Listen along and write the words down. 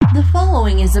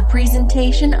following is a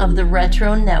presentation of the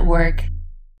Retro Network.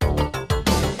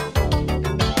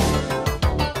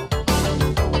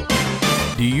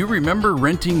 Do you remember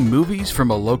renting movies from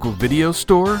a local video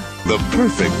store? The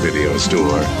perfect video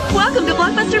store Welcome to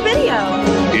Blockbuster Video.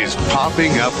 is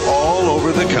popping up all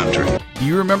over the country. Do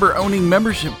you remember owning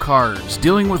membership cards,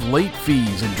 dealing with late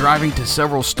fees, and driving to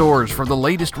several stores for the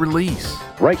latest release?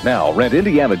 Right now, rent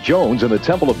Indiana Jones and the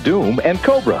Temple of Doom and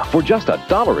Cobra for just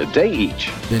 $1 a day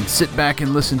each. Then sit back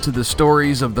and listen to the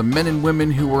stories of the men and women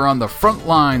who were on the front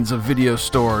lines of video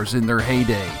stores in their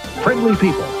heyday. Friendly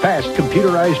people, fast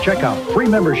computerized checkout, free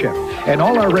membership, and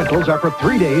all our rentals are for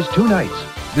 3 days, 2 nights.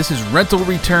 This is Rental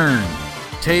Return,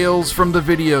 Tales from the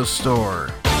Video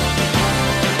Store.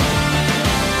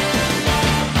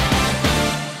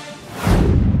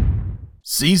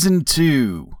 Season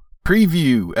 2,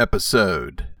 Preview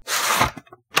Episode.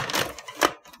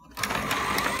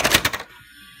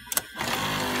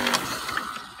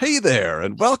 Hey there,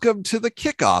 and welcome to the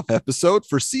kickoff episode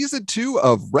for Season 2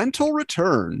 of Rental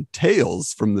Return,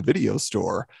 Tales from the Video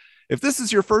Store. If this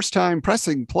is your first time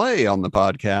pressing play on the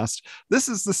podcast, this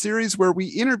is the series where we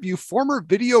interview former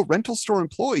video rental store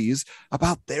employees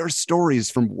about their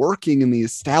stories from working in the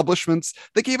establishments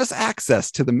that gave us access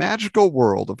to the magical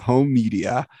world of home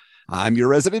media. I'm your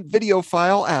resident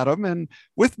videophile, Adam, and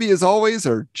with me as always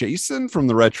are Jason from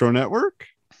the Retro Network.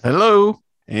 Hello.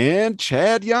 And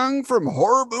Chad Young from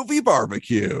Horror Movie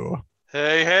Barbecue.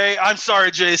 Hey, I'm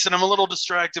sorry, Jason. I'm a little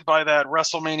distracted by that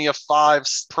WrestleMania 5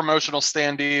 promotional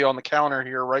standee on the counter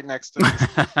here right next to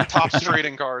the top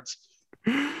trading cards.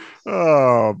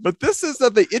 Oh, but this is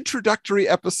the introductory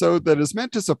episode that is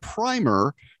meant as a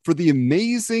primer for the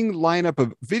amazing lineup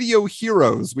of video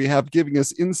heroes we have, giving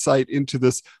us insight into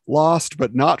this lost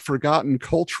but not forgotten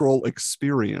cultural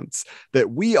experience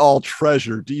that we all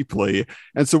treasure deeply.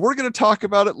 And so we're going to talk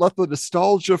about it, let the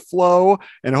nostalgia flow,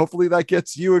 and hopefully that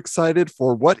gets you excited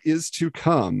for what is to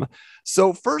come.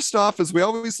 So first off, as we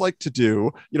always like to do,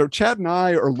 Chad and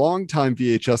I are longtime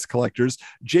VHS collectors.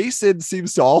 Jason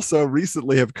seems to also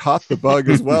recently have caught the bug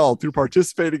as well through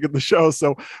participating in the show.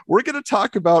 So we're going to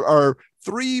talk about our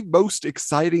 3 most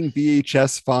exciting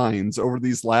VHS finds over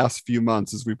these last few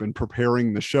months as we've been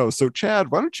preparing the show. So Chad,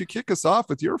 why don't you kick us off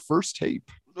with your first tape?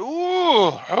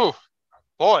 Oh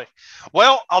boy.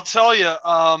 Well, I'll tell you,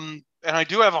 and I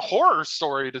do have a horror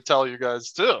story to tell you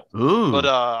guys too. Ooh. But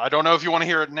I don't know if you want to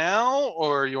hear it now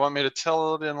or you want me to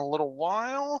tell it in a little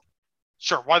while.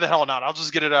 Sure, why the hell not? I'll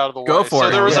just get it out of the way. Go for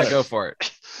it. Go for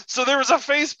it. So there was a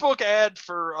Facebook ad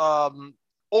for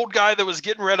old guy that was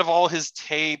getting rid of all his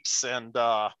tapes, and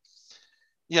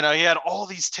he had all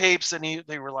these tapes, and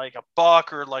they were like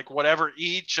 $1 or like whatever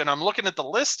each. And I'm looking at the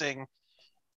listing,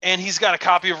 and he's got a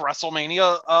copy of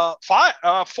WrestleMania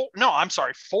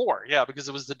 4. Yeah, because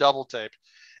it was the double tape.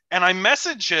 And I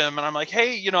message him, and I'm like,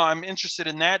 hey, I'm interested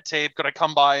in that tape. Could I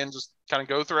come by and just kind of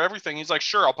go through everything? He's like,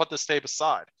 sure, I'll put this tape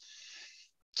aside.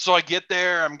 So I get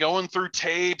there, I'm going through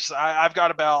tapes. I've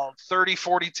got about 30,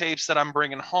 40 tapes that I'm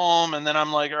bringing home. And then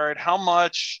I'm like, all right, how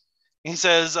much? He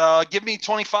says, give me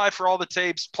 25 for all the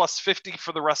tapes plus 50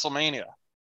 for the WrestleMania.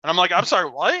 And I'm like, I'm sorry,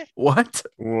 what? What?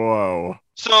 Whoa.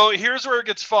 So here's where it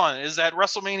gets fun, is that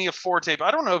WrestleMania 4 tape. I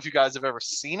don't know if you guys have ever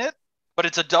seen it, but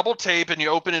it's a double tape, and you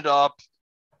open it up,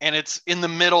 and it's in the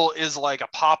middle is like a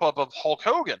pop-up of Hulk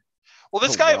Hogan. Well,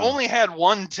 this guy only had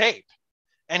 1 tape.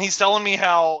 And he's telling me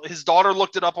how his daughter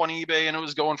looked it up on eBay and it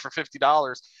was going for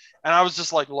 $50. And I was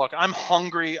just like, look, I'm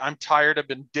hungry. I'm tired. I've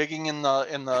been digging in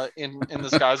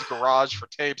this guy's garage for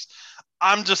tapes.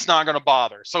 I'm just not going to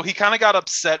bother. So he kind of got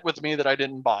upset with me that I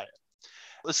didn't buy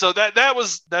it. So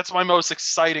that's my most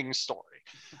exciting story.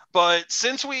 But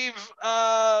since we've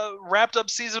wrapped up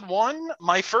season 1,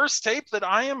 my first tape that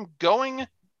I am going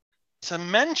to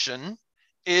mention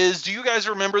is, do you guys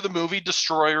remember the movie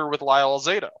Destroyer with Lyle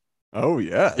Alzado? Oh,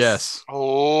 yes. Yes.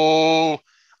 Oh,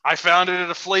 I found it at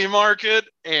a flea market,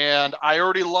 and I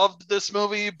already loved this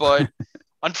movie, but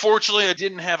unfortunately I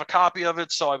didn't have a copy of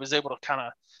it, so I was able to kind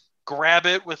of grab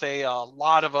it with a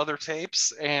lot of other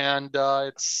tapes, and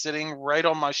it's sitting right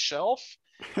on my shelf,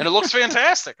 and it looks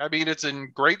fantastic. I mean, it's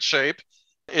in great shape.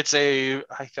 It's I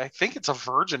think it's a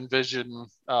Virgin Vision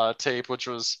tape, which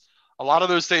was, a lot of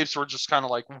those tapes were just kind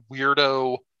of like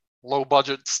weirdo,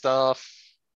 low-budget stuff,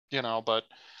 but...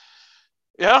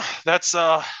 Yeah, that's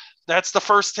the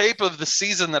first tape of the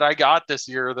season that I got this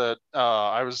year that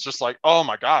I was just like, oh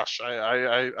my gosh.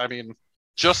 I mean,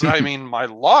 my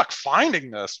luck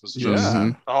finding this was just,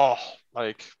 and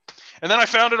then I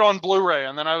found it on Blu-ray,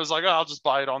 and then I was like, oh, I'll just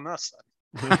buy it on this then.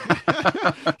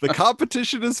 The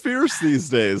competition is fierce these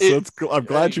days, so I'm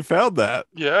glad you found that.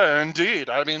 Yeah,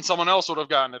 indeed. I mean, someone else would have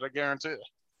gotten it, I guarantee it.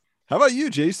 How about you,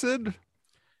 Jason?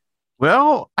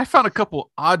 Well, I found a couple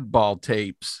oddball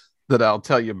tapes that I'll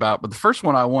tell you about, but the first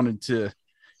one I wanted to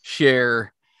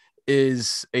share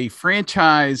is a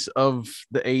franchise of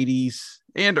the 80s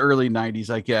and early 90s,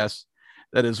 I guess,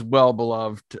 that is well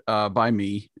beloved by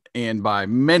me and by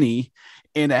many.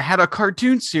 And it had a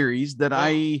cartoon series that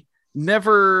I don't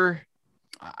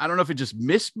know if it just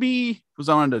missed me. It was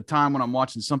on at a time when I'm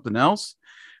watching something else,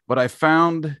 but I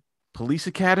found Police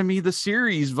Academy, the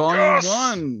series, volume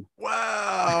 1.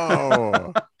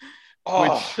 Wow.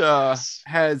 Which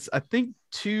has, I think,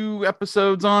 2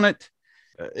 episodes on it.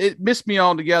 It missed me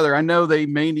altogether. I know they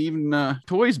made even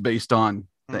toys based on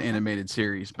the animated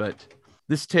series, but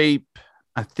this tape,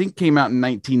 I think, came out in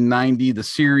 1990. The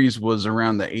series was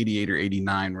around the 88 or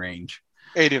 89 range.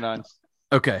 89.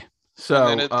 Okay. So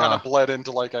and then it kind of bled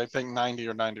into like, I think 90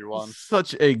 or 91.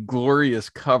 Such a glorious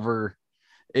cover.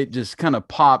 It just kind of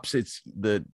pops.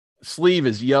 The sleeve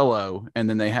is yellow, and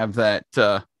then they have that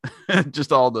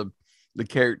just all the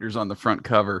characters on the front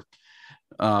cover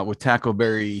with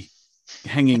Tackleberry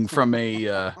hanging from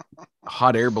a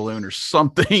hot air balloon or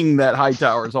something that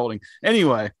Hightower is holding.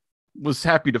 Anyway, was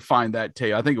happy to find that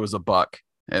tape. I think it was $1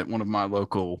 at one of my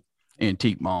local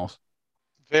antique malls.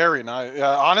 Very nice.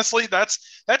 Honestly, that's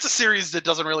a series that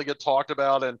doesn't really get talked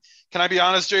about. And can I be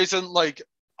honest, Jason? Like,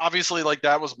 obviously, like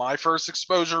that was my first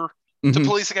exposure to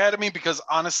Police Academy because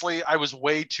honestly, I was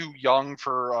way too young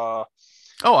for.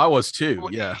 I was too.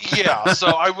 Yeah. Yeah.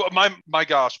 So my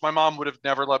gosh, my mom would have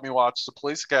never let me watch the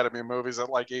Police Academy movies at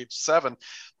like age 7,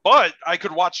 but I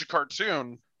could watch a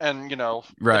cartoon and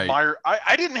right. admire.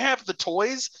 I didn't have the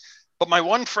toys. But my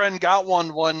one friend got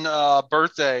one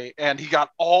birthday, and he got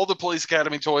all the Police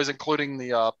Academy toys, including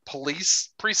the police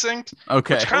precinct.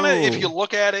 Okay. Which kind of, if you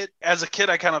look at it as a kid,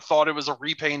 I kind of thought it was a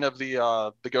repaint of the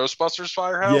Ghostbusters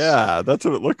firehouse. Yeah, that's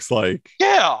what it looks like.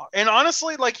 Yeah, and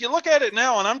honestly, like you look at it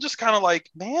now, and I'm just kind of like,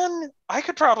 man, I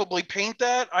could probably paint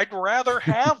that. I'd rather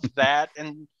have that,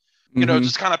 and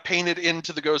just kind of paint it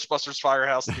into the Ghostbusters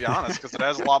firehouse, to be honest, because it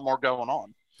has a lot more going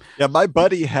on. Yeah, my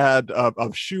buddy had a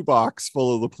shoebox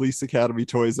full of the Police Academy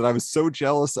toys, and I was so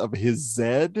jealous of his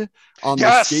Zed on the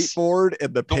skateboard,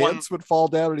 and the pants would fall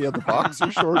down, and he had the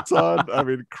boxer shorts on. I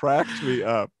mean, it cracked me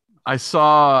up. I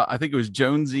think it was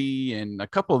Jonesy and a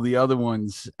couple of the other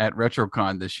ones at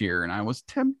RetroCon this year, and I was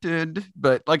tempted.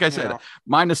 But like I said,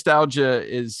 my nostalgia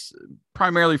is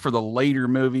primarily for the later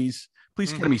movies.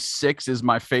 Police Academy 6 is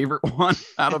my favorite one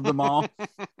out of them all,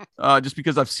 just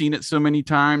because I've seen it so many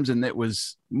times, and it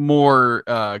was more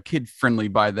kid-friendly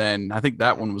by then. I think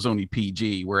that one was only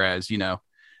PG, whereas,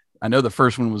 I know the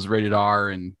first one was rated R,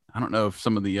 and I don't know if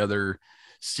some of the other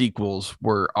sequels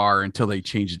were R until they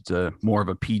changed it to more of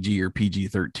a PG or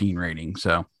PG-13 rating.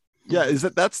 So, yeah,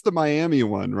 that's the Miami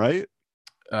one, right?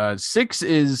 6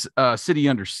 is City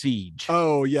Under Siege.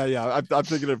 Oh, yeah. I'm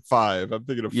thinking of 5.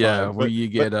 Yeah, where you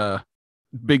get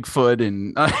Bigfoot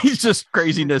and he's just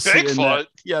craziness. Bigfoot.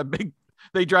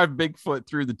 They drive Bigfoot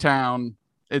through the town.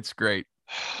 It's great.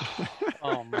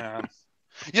 Oh man.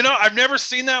 I've never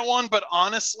seen that one, but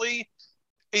honestly,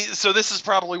 so this is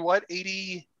probably what,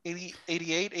 80,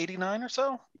 88, 89 or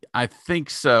so? I think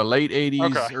so. Late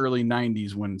 80s, early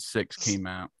 90s when 6 came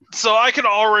out. So I can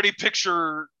already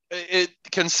picture it,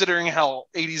 considering how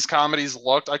 80s comedies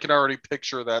looked. I can already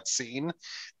picture that scene.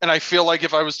 And I feel like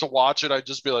if I was to watch it, I'd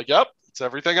just be like, yep, it's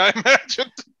everything I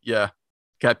imagined. Yeah.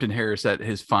 Captain Harris at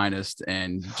his finest,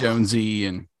 and Jonesy,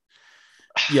 and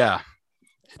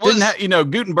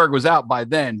Gutenberg was out by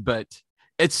then, but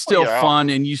it's still fun,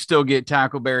 and you still get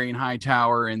Tackleberry and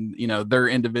Hightower and their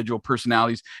individual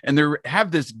personalities, and they have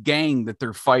this gang that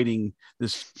they're fighting,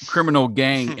 this criminal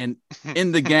gang, and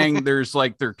in the gang there's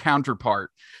like their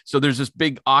counterpart. So there's this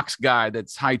big ox guy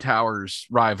that's Hightower's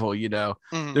rival.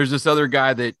 There's this other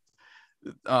guy that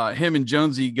him and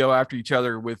Jonesy go after each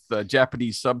other with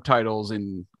Japanese subtitles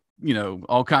and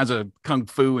all kinds of kung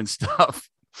fu and stuff,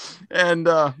 and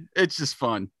it's just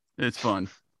fun. It's fun.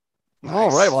 Nice.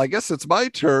 All right, well, I guess it's my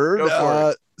turn. Go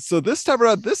for it. So this time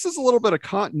around, this is a little bit of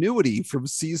continuity from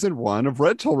season 1 of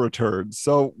Rental Returns.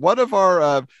 So one of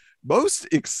our most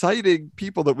exciting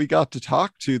people that we got to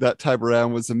talk to that time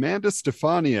around was Amanda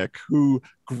Stefaniak, who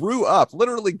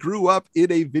literally grew up in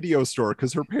a video store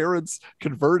because her parents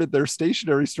converted their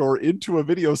stationery store into a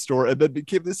video store, and then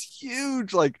became this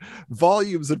huge, like,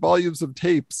 volumes and volumes of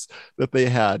tapes that they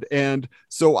had. And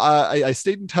so I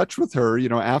stayed in touch with her,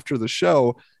 after the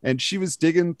show, and she was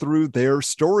digging through their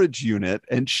storage unit,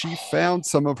 and she found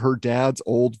some of her dad's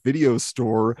old video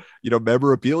store,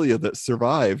 memorabilia that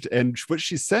survived. And what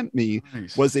she sent me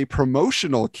was a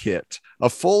promotional kit, a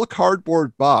full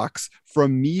cardboard box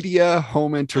from Media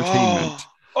Home Entertainment.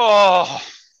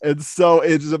 And so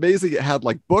it's amazing. It had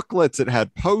like booklets, it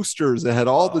had posters, it had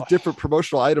all the different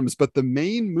promotional items. But the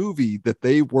main movie that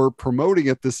they were promoting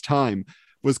at this time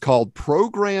was called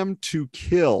Program to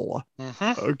Kill.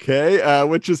 Okay.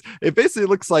 Which is, it basically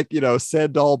looks like,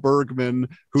 Sandahl Bergman,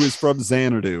 who is from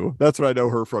Xanadu. That's what I know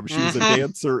her from. She's a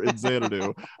dancer in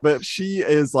Xanadu, but she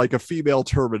is like a female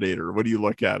Terminator when you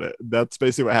look at it. That's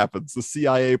basically what happens. The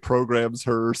CIA programs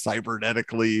her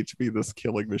cybernetically to be this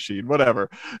killing machine, whatever.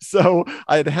 So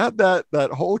I had that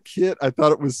whole kit. I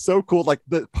thought it was so cool. Like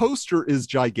the poster is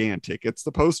gigantic. It's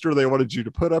the poster they wanted you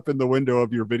to put up in the window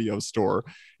of your video store.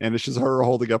 And it's just her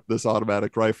holding up this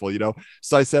automatic rifle,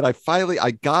 So I said,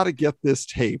 I gotta get this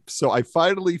tape. So I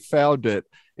finally found it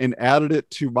and added it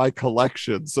to my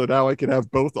collection. So now I can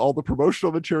have both all the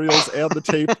promotional materials and the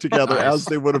tape together as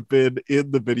they would have been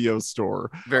in the video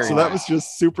store. That was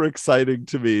just super exciting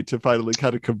to me to finally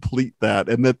kind of complete that.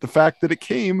 And that the fact that it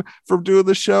came from doing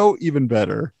the show, even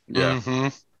better. Yeah.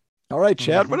 All right,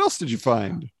 Chad, what else did you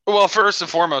find? Well, first and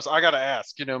foremost, I got to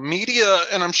ask, media,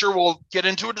 and I'm sure we'll get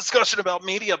into a discussion about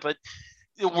media, but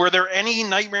were there any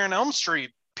Nightmare on Elm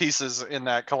Street pieces in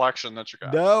that collection that you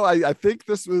got? No, I think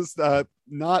this was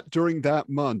not during that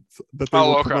month that they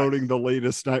were promoting the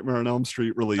latest Nightmare on Elm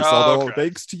Street release. Although,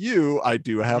 thanks to you, I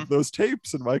do have those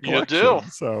tapes in my collection. You do.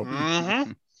 So,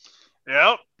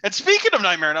 Yep. And speaking of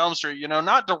Nightmare on Elm Street,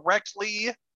 not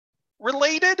directly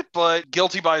related, but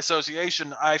guilty by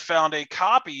association, I found a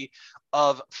copy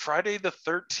of Friday the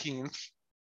 13th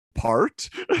part.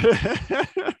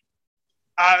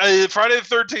 Friday the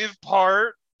 13th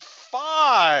part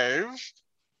 5,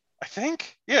 I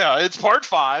think. Yeah, it's part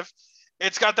 5.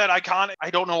 It's got that iconic, I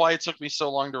don't know why it took me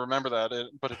so long to remember that,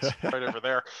 but it's right over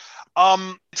there.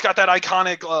 It's got that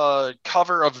iconic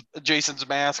cover of Jason's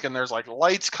mask, and there's like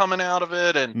lights coming out of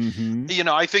it. And,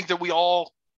 I think that we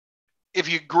all, if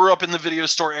you grew up in the video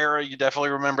store era, you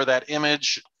definitely remember that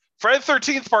image. Friday the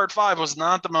 13th Part 5 was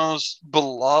not the most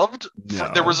beloved.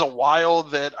 No. There was a while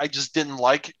that I just didn't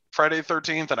like Friday the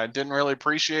 13th, and I didn't really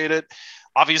appreciate it.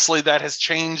 Obviously, that has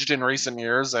changed in recent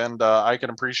years, and I can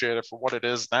appreciate it for what it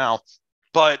is now.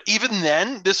 But even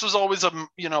then, this was always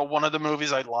one of the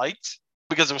movies I liked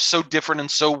because it was so different and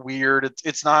so weird.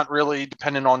 It's not really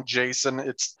dependent on Jason.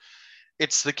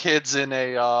 It's the kids in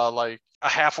a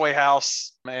halfway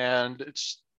house, and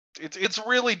it's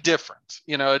really different.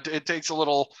 It takes a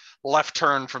little left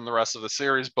turn from the rest of the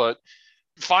series, but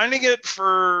finding it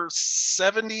for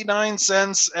 79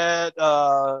 cents at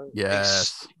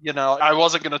yes, I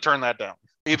wasn't going to turn that down,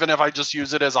 even if I just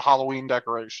use it as a Halloween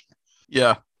decoration.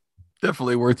 Yeah,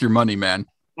 definitely worth your money, man.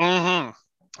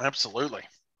 Absolutely.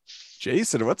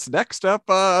 Jason, what's next up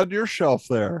on your shelf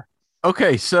there?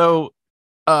 Okay, so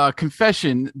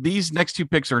confession, these next two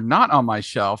picks are not on my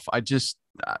shelf. I just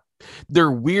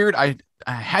they're weird. I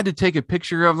had to take a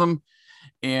picture of them,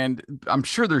 and I'm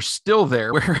sure they're still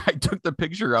there where I took the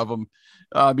picture of them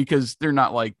because they're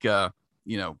not like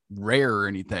rare or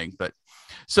anything. But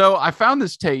so I found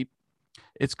this tape.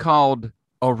 It's called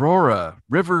Aurora,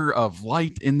 River of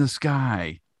Light in the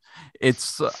Sky.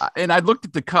 It's and I looked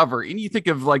at the cover, and you think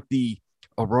of like the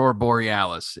Aurora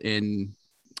Borealis in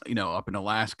up in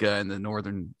Alaska in the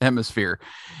northern hemisphere.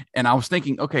 And I was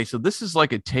thinking, okay, so this is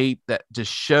like a tape that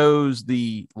just shows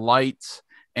the lights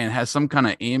and has some kind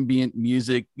of ambient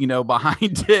music,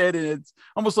 behind it. And it's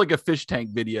almost like a fish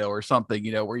tank video or something,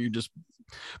 where you just,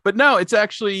 but no, it's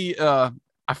actually, I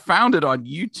found it on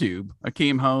YouTube. I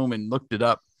came home and looked it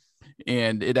up,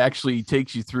 and it actually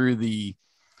takes you through the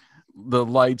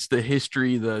lights, the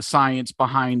history, the science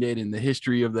behind it, and the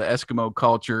history of the Eskimo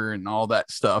culture and all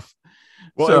that stuff.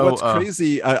 Well, so, what's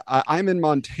crazy, I'm in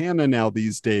Montana now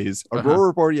these days.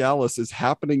 Aurora Borealis is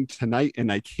happening tonight,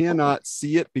 and I cannot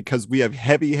see it because we have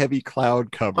heavy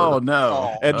cloud cover. Oh,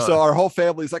 no. And so our whole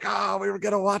family's like, we were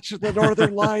going to watch the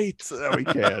Northern Lights. No, we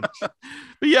can't.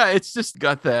 But yeah, it's just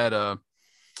got that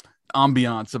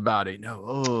ambiance about it.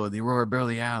 The Aurora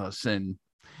Borealis, and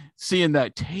seeing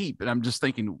that tape, and I'm just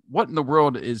thinking, what in the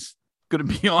world is going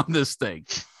to be on this thing?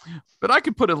 But I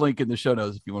could put a link in the show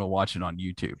notes if you want to watch it on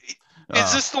YouTube.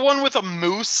 Is this the one with a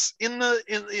moose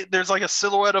there's like a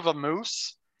silhouette of a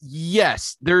moose?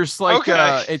 Yes, there's like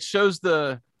it shows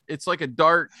it's like a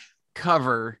dark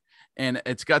cover, and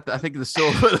it's got I think the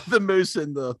silhouette of the moose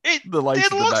and the lights.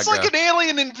 It looks like an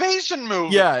alien invasion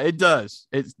movie. Yeah, it does.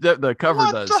 It's the cover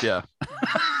yeah.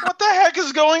 What the heck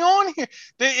is going on here?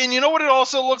 And you know what it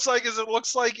also looks like is it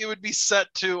looks like it would be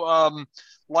set to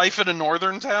Life in a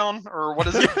Northern Town, or what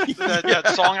is it? that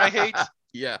song I hate.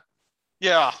 Yeah.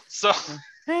 Yeah, so.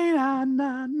 Hey,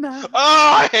 nah. Oh,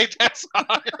 I hate that song.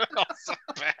 It's so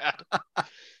bad.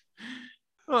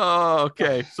 Oh,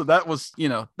 okay. So that was,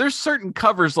 there's certain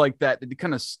covers like that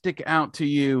kind of stick out to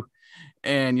you,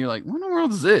 and you're like, what in the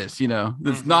world is this?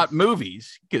 It's not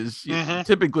movies, because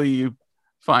typically you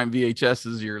find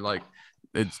VHSs, you're like,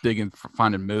 it's digging for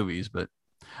finding movies, but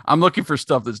I'm looking for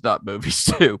stuff that's not movies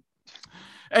too.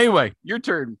 Anyway, your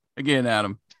turn again,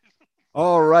 Adam.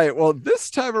 All right. Well, this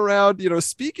time around,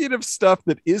 speaking of stuff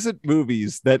that isn't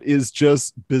movies, that is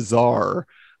just bizarre,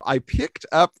 I picked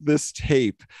up this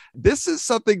tape. This is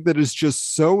something that is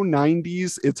just so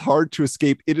 90s, it's hard to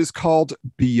escape. It is called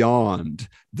Beyond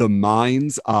the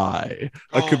Mind's Eye,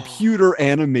 a computer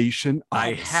animation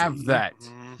odyssey. I have that.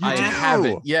 You do? Have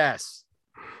it. Yes.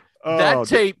 That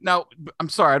tape. Now, I'm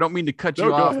sorry, I don't mean to cut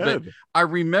you off, but I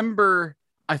remember,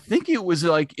 I think it was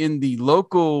like in the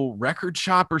local record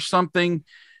shop or something.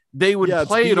 They would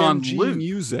play it on loop.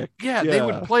 Music. Yeah, they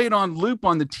would play it on loop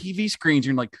on the TV screens.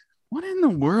 You're like, what in the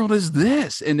world is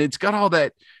this? And it's got all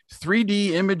that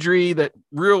 3D imagery, that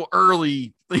real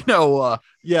early, metallic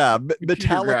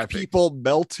graphics. People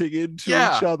melting into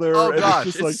each other. Oh gosh,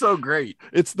 it's so great.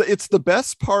 It's the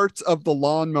best parts of the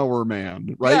Lawnmower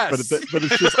Man, right? Yes. But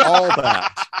it's just all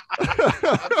that.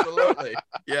 Absolutely.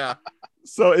 Yeah.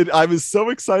 So I was so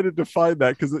excited to find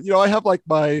that, because I have like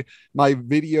my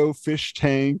video fish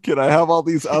tank, and I have all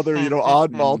these other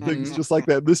oddball things just like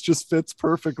that. This just fits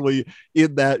perfectly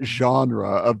in that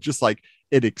genre of just like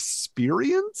an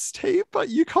experience tape,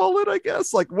 you call it, I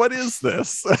guess. Like, what is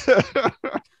this?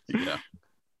 Yeah.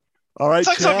 All right, it's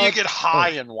like Chad. something you get high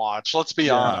and watch. Let's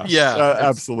be honest. Yeah,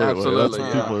 absolutely. That's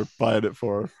what people are buying it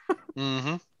for.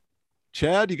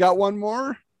 Chad, you got one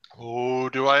more? Oh,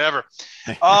 do I ever?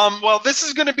 Well, this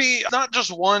is going to be not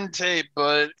just one tape,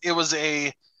 but it was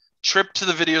a trip to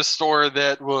the video store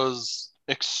that was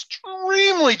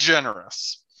extremely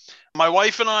generous. My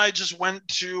wife and I just went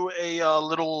to a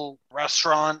little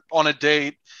restaurant on a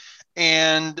date,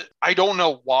 and I don't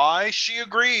know why she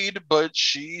agreed, but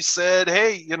she said,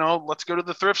 hey, let's go to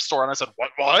the thrift store. And I said,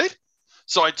 what?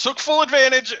 So I took full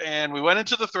advantage, and we went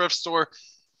into the thrift store.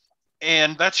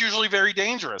 And that's usually very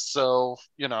dangerous. So,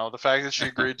 the fact that she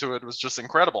agreed to it was just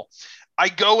incredible. I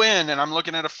go in and I'm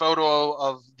looking at a photo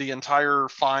of the entire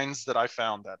finds that I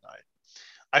found that night.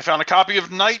 I found a copy of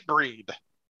Nightbreed.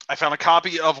 I found a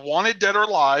copy of Wanted Dead or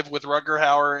Alive with Rutger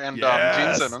Hauer and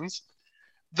Gene Simmons.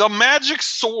 The Magic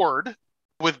Sword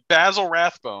with Basil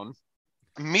Rathbone.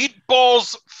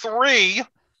 Meatballs 3.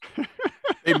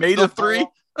 They made a 3?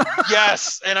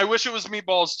 Yes. And I wish it was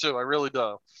Meatballs 2. I really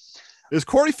do. Is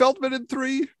Corey Feldman in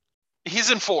 3?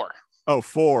 He's in 4. Oh,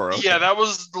 4. Okay. Yeah, that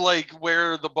was like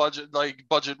where the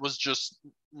budget was just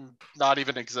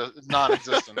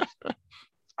non-existent.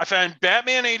 I found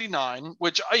Batman 89,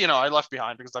 which I left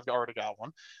behind because I've already got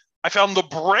one. I found The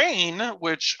Brain,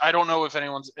 which I don't know if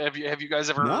anyone's have you guys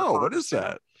ever No, what is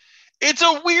that? It's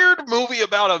a weird movie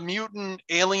about a mutant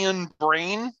alien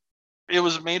brain. It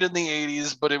was made in the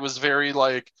 80s, but it was very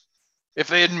like, if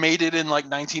they had made it in like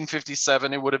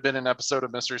 1957, it would have been an episode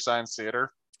of Mystery Science Theater.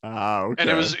 Okay. And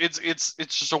it's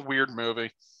just a weird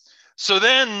movie. So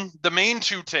then the main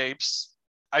 2 tapes,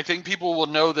 I think people will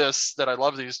know this, that I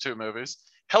love these 2 movies.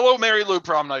 Hello, Mary Lou,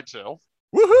 Prom Night 2.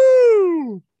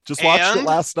 Woohoo! Just watched it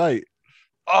last night.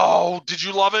 Oh, did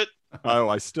you love it? Oh,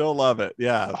 I still love it.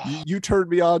 Yeah. You turned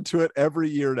me on to it every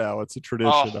year now. It's a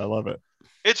tradition. I love it.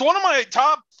 It's one of my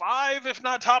top 5, if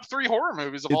not top 3 horror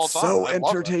movies of all time. It's so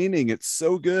entertaining. It's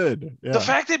so good. Yeah. The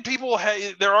fact that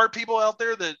there are people out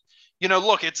there that,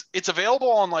 look, it's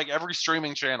available on like every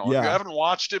streaming channel. Yeah. If you haven't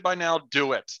watched it by now,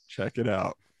 do it. Check it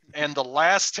out. And the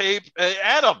last tape,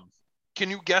 Adam, can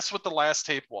you guess what the last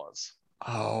tape was?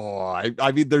 Oh,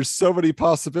 I mean, there's so many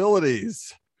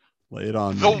possibilities. Lay it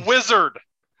on The me. Wizard.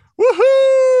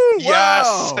 Woohoo!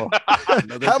 Yes. Wow.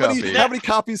 how many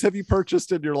copies have you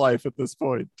purchased in your life at this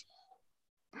point?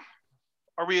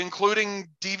 Are we including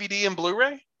DVD and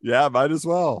Blu-ray? Yeah, might as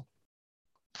well.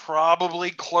 Probably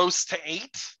close to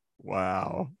 8.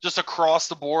 Wow. Just across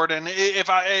the board. And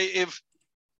if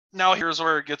now here's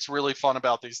where it gets really fun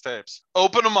about these tapes.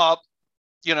 Open them up,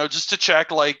 just to check,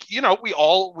 like, we're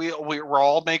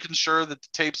all making sure that the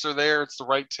tapes are there. It's the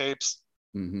right tapes.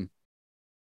 Mm-hmm.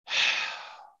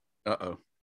 Uh-oh.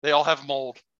 They all have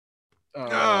mold.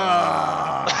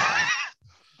 Oh.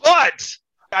 But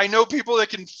I know people that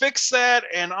can fix that.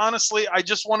 And honestly, I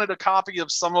just wanted a copy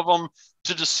of some of them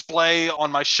to display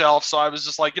on my shelf. So I was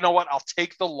just like, you know what? I'll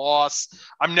take the loss.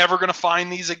 I'm never going to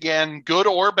find these again, good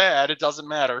or bad. It doesn't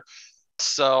matter.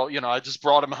 So, I just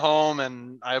brought them home,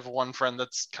 and I have one friend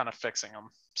that's kind of fixing them.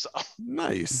 So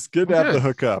nice. Good to have the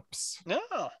hookups. Yeah.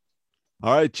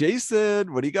 All right,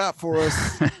 Jason, what do you got for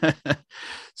us?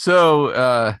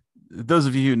 So, those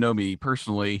of you who know me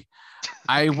personally,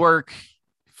 I work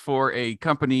for a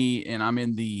company and I'm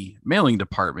in the mailing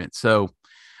department. So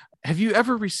have you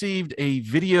ever received a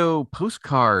video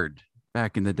postcard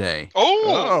back in the day?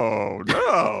 Oh,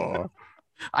 no.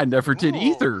 I never did Oh.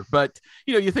 either. But,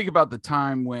 you think about the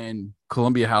time when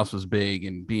Columbia House was big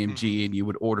and BMG and you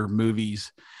would order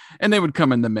movies and they would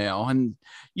come in the mail. And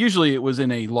usually it was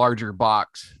in a larger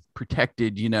box,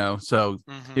 protected, so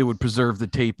it would preserve the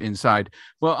tape inside.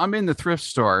 Well, I'm in the thrift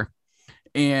store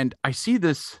and I see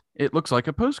this. It looks like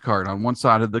a postcard on one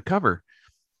side of the cover.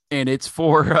 And it's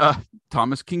for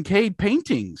Thomas Kinkade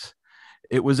paintings.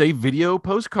 It was a video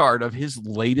postcard of his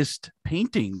latest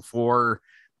painting for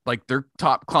like their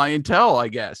top clientele, I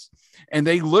guess. And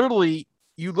they literally,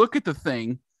 you look at the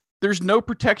thing, there's no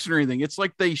protection or anything. It's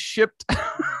like they shipped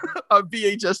a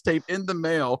VHS tape in the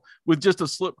mail with just a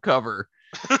slip cover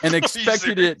and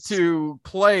expected it to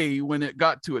play when it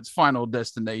got to its final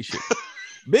destination.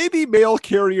 Maybe mail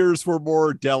carriers were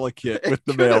more delicate with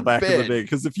the mail back in the day,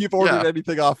 because if you've ordered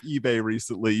anything off eBay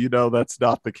recently, that's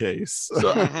not the case.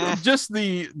 So just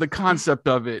the concept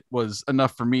of it was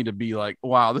enough for me to be like,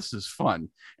 wow, this is fun.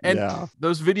 And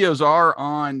those videos are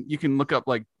on, you can look up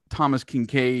like Thomas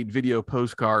Kinkade video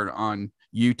postcard on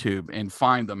YouTube and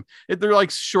find them. They're like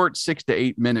short 6 to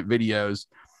 8 minute videos.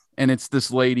 And it's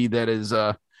this lady that is,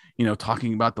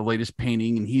 talking about the latest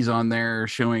painting, and he's on there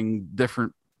showing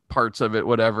different parts of it,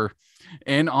 whatever.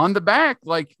 And on the back,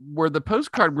 like where the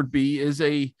postcard would be, is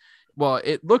it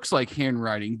looks like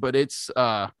handwriting, but it's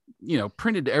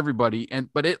printed to everybody.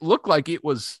 But it looked like it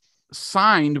was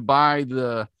signed by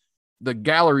the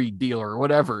gallery dealer or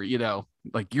whatever,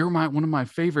 like you're one of my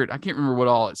favorite. I can't remember what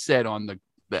all it said on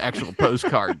the actual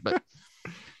postcard, but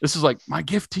this is like my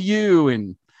gift to you.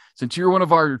 And since you're one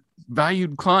of our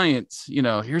valued clients,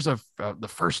 here's the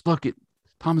first look at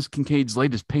Thomas Kinkade's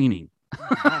latest painting.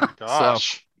 Oh my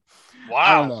gosh.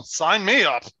 Wow. Sign me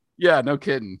up. Yeah, no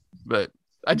kidding. But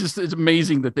it's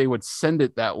amazing that they would send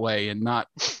it that way and not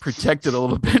protect it a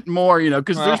little bit more,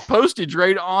 because there's postage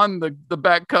right on the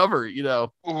back cover,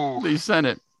 Ooh. They sent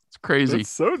it. It's crazy. It's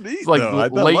so neat. It's like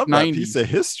late love 90s. that piece of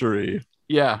history.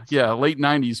 Yeah. Late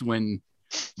 90s when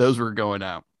those were going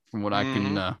out, from what I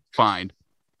can find.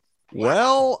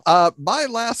 Well, my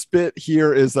last bit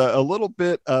here is a little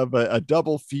bit of a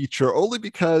double feature, only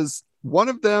because one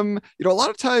of them, a lot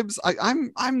of times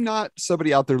I'm not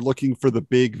somebody out there looking for the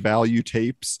big value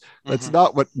tapes. That's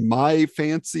not what my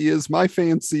fancy is. My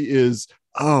fancy is,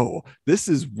 oh, this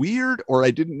is weird, or I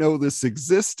didn't know this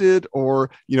existed, or,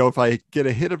 if I get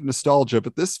a hit of nostalgia.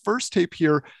 But this first tape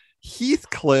here,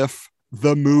 Heathcliff,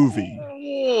 the movie.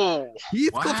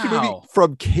 Heathcliff, the movie,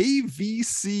 from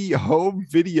KVC Home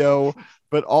Video,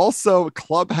 but also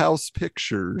Clubhouse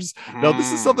Pictures. Now,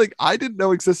 this is something I didn't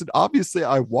know existed. Obviously,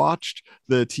 I watched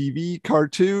the TV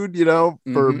cartoon,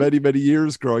 for many, many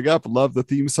years growing up. Loved the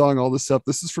theme song, all this stuff.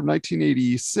 This is from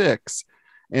 1986.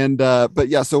 And but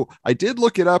yeah, so I did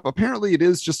look it up. Apparently it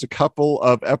is just a couple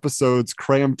of episodes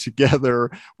crammed together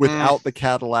without the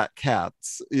Cadillac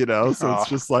Cats, so it's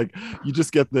just like you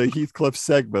just get the Heathcliff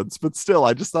segments. But still,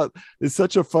 I just thought it's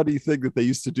such a funny thing that they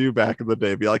used to do back in the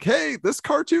day. Be like, hey, this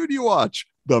cartoon you watch,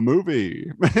 the movie.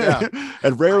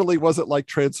 And rarely was it like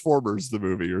Transformers the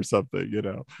movie or something,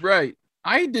 Right.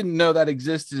 I didn't know that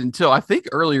existed until I think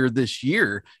earlier this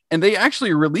year, and they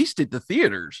actually released it to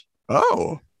theaters.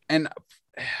 Oh. And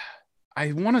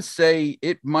I want to say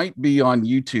it might be on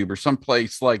YouTube or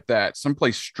someplace like that,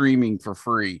 someplace streaming for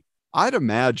free. I'd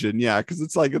imagine, yeah, because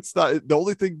it's not the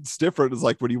only thing that's different is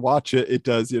like when you watch it, it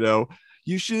does,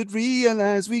 you should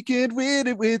realize we can win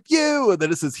it with you, and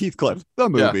then it says Heathcliff, the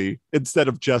movie, instead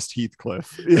of just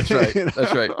Heathcliff. That's right.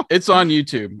 That's right. It's on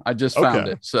YouTube. I just found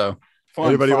it. So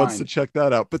anybody wants to check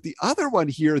that out. But the other one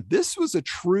here, this was a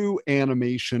true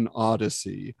animation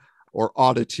odyssey. Or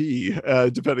oddity,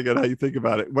 depending on how you think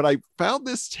about it. When I found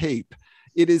this tape,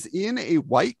 it is in a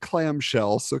white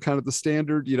clamshell, so kind of the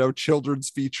standard, children's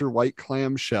feature white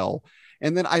clamshell.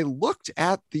 And then I looked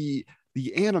at the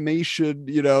animation,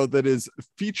 that is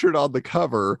featured on the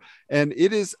cover, and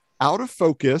it is out of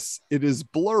focus. It is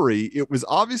blurry. It was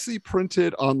obviously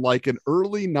printed on like an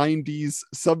early 90s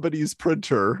somebody's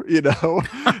printer,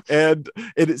 and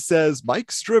it says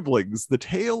Mike Stribling's The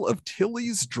Tale of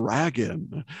Tilly's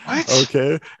Dragon. What?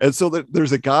 Okay. And so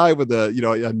there's a guy with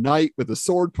a knight with a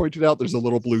sword pointed out. There's a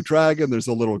little blue dragon. There's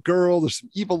a little girl. There's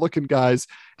some evil looking guys.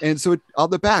 And so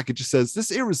on the back, it just says,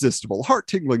 this irresistible,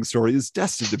 heart-tingling story is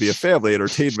destined to be a family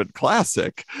entertainment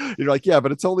classic. You're like, yeah,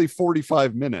 but it's only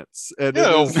 45 minutes. And it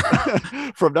is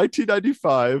from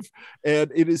 1995.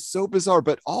 And it is so bizarre.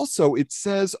 But also it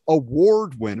says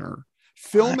award winner.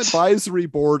 Film What? Advisory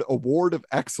Board Award of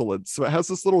Excellence. So it has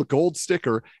this little gold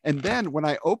sticker. And then when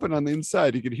I open on the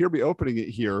inside, you can hear me opening it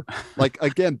here. Like,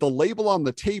 again, the label on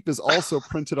the tape is also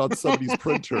printed on somebody's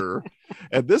printer.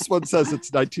 And this one says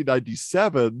it's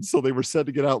 1997. So they were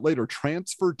sending it out later.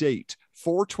 Transfer date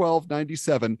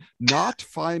 4/12/97, not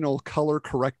final color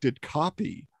corrected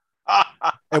copy.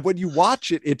 And when you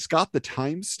watch it, it's got the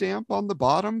timestamp on the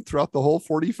bottom throughout the whole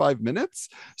 45 minutes.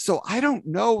 So I don't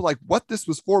know like what this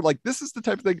was for. Like, this is the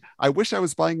type of thing I wish I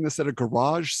was buying this at a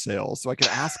garage sale so I could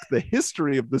ask the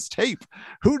history of this tape.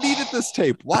 Who needed this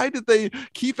tape? Why did they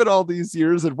keep it all these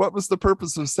years? And what was the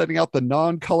purpose of sending out the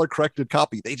non-color corrected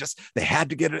copy? They had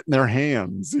to get it in their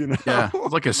hands, you know? Yeah,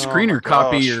 it's like a my screener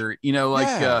copy, gosh. or like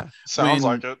Yeah. Sounds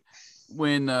when- like it.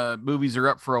 when movies are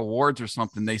up for awards or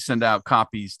something, they send out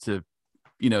copies to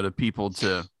to people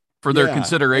for their Yeah.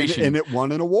 consideration. And it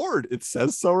won an award. It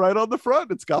says so right on the front.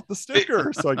 It's got the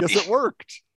sticker. So I guess it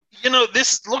worked.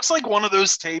 This looks like one of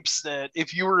those tapes that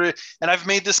if you were, and I've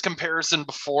made this comparison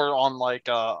before on like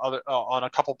on a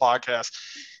couple podcasts.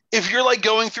 If you're like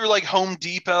going through like Home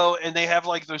Depot and they have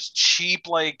like those cheap,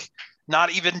 like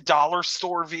not even dollar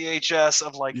store VHS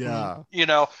of like, Yeah.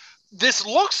 this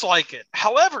looks like it.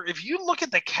 However, if you look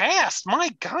at the cast, my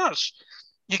gosh,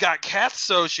 you got Kath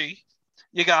Soucie,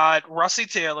 you got Russi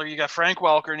Taylor, you got Frank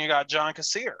Welker, and you got John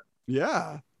Kassir.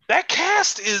 Yeah. That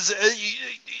cast is.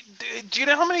 Do you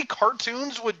know how many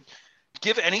cartoons would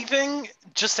give anything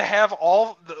just to have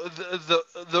all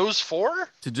those four?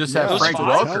 To just Yeah, have Frank those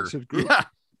Welker. talented group. Yeah.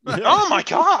 Yeah. Oh my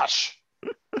gosh!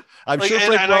 I'm Like, sure and-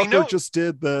 Frank and I Welker know- just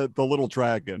did the little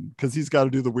dragon because he's got to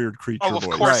do the weird creature Oh, of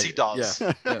voice. course he does.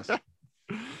 Yeah. Yes.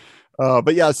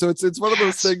 But yeah, so it's one of those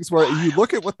Yes. things where you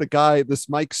look at what this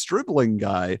Mike Stribling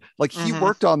guy, like he Mhm.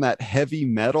 worked on that heavy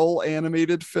metal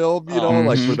animated film, Oh,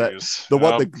 like for mhm. that Jeez. the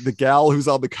one Yep. the gal who's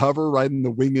on the cover riding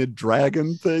the winged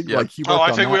dragon thing. Yeah. Like he Oh, worked I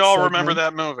on think we that all segment. remember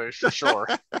that movie for sure,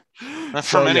 for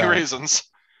So, many yeah. reasons.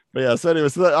 But yeah, so anyway,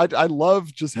 I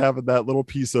love just having that little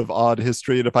piece of odd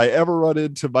history. And if I ever run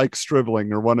into Mike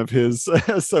Stribling or one of his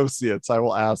associates, I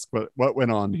will ask what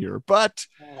went on here. But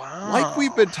Wow. like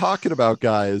we've been talking about,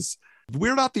 guys,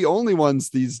 we're not the only ones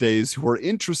these days who are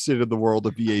interested in the world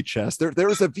of VHS. There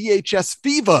is a VHS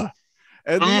fever,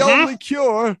 and the Mhm. only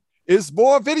cure is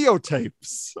more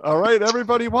videotapes. All right,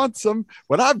 everybody wants them.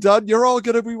 When I'm done, you're all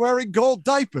going to be wearing gold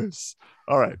diapers.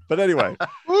 All right, but anyway.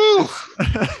 Woo.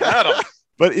 Adam.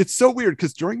 But it's so weird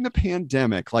because during the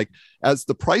pandemic, like as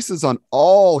the prices on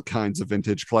all kinds of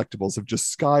vintage collectibles have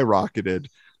just skyrocketed,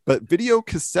 but video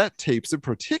cassette tapes in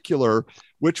particular,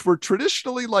 which were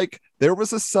traditionally like there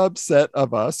was a subset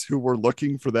of us who were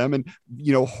looking for them. And,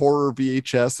 horror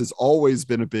VHS has always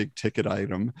been a big ticket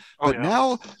item. Oh, But yeah.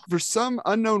 now, for some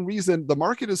unknown reason, the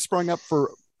market has sprung up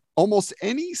for almost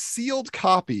any sealed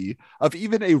copy of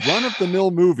even a run of the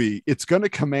mill movie. It's going to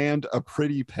command a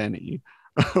pretty penny.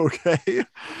 Okay.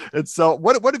 And so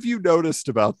what have you noticed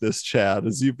about this, Chad,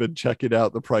 as you've been checking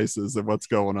out the prices and what's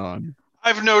going on?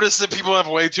 I've noticed that people have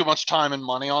way too much time and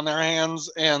money on their hands,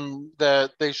 and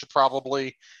that they should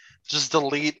probably just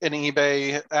delete an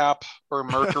eBay app or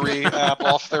Mercury app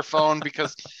off their phone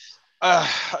because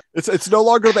It's no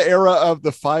longer the era of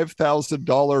the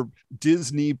 $5,000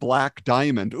 Disney Black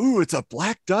Diamond. Ooh, it's a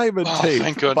Black Diamond Oh, tape.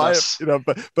 thank Buy it,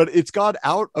 goodness. but it's gone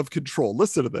out of control.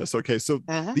 Listen to this. Okay, so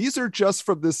Mhm. these are just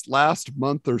from this last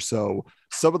month or so.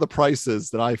 Some of the prices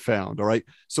that I found. All right,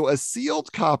 so a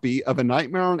sealed copy of A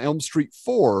Nightmare on Elm Street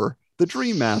 4, The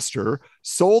Dream Master,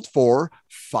 sold for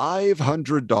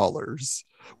 $500.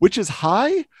 Which is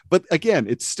high, but again,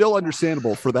 it's still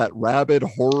understandable for that rabid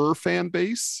horror fan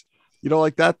base.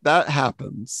 Like that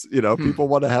happens. People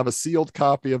want to have a sealed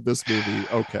copy of this movie.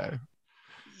 Okay.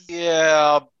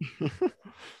 yeah,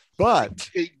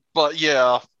 But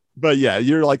yeah,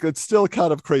 you're like, it's still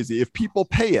kind of crazy. If people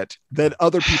pay it, then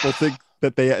other people think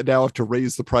that they now have to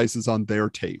raise the prices on their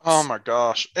tapes. oh my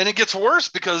gosh, and it gets worse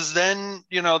because then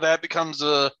that becomes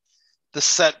the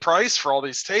set price for all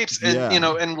these tapes, and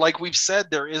Yeah. and like we've said,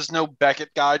 there is no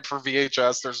Beckett guide for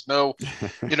VHS. There's no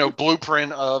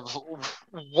blueprint of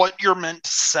what you're meant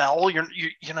to sell.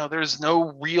 There's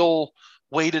no real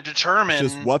way to determine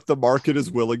Just what the market is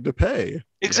willing to pay.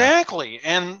 exactly.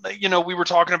 And we were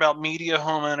talking about media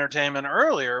home entertainment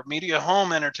earlier. Media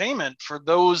home entertainment, for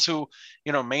those who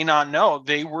may not know,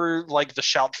 they were like the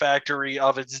Shout Factory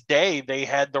of its day. They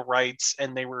had the rights,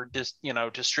 and they were just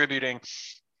distributing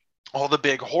all the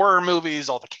big horror movies,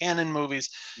 all the canon movies.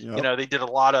 Yep. They did a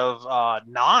lot of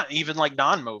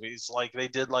non movies. Like they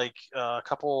did like a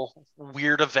couple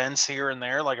weird events here and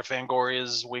there, like a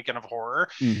Fangoria's Weekend of Horror.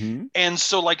 Mhm. And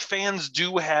so like fans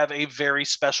do have a very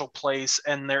special place,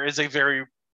 and there is a very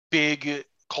big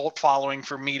cult following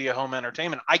for media home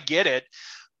entertainment. I get it,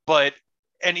 but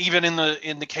and even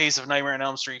in the case of Nightmare on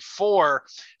Elm Street 4,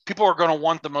 people are going to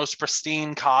want the most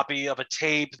pristine copy of a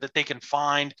tape that they can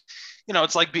find. You know,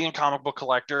 it's like being a comic book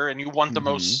collector, and you want the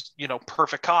most, you know,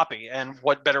 perfect copy. And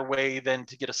what better way than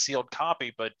to get a sealed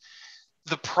copy? But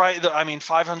the price, I mean,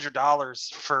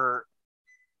 $500 for.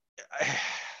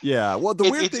 Yeah. Well,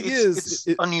 the weird thing is,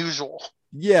 it's unusual.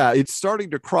 Yeah, it's starting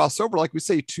to cross over, like we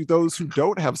say, to those who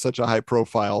don't have such a high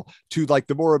profile, to like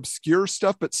the more obscure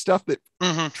stuff, but stuff that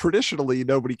traditionally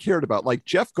nobody cared about. Like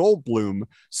Jeff Goldblum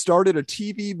started a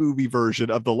TV movie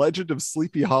version of The Legend of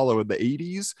Sleepy Hollow in the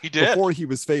 80s. He did. Before he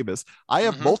was famous. I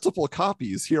have multiple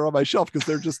copies here on my shelf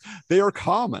because they are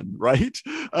common, right?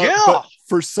 But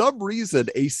for some reason,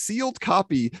 a sealed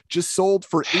copy just sold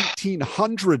for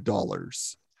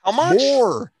 $1,800. How much?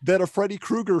 More than a Freddy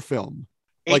Krueger film.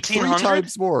 Like 3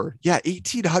 times more. Yeah,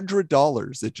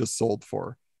 $1,800 it just sold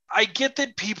for. I get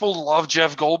that people love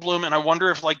Jeff Goldblum, and I wonder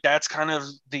if like that's kind of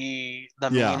the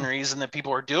main reason that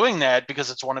people are doing that, because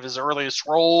it's one of his earliest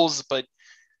roles. But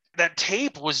that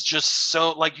tape was just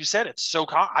so, like you said, it's so.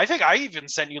 I think I even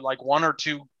sent you like 1 or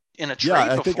 2 in a trade.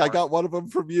 Yeah, I think I got one of them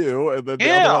from you, and then the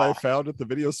other one I found at the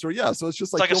video store. Yeah, so it's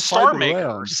just like a Star Maker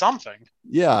or something.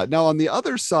 Yeah. Now on the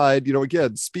other side, you know,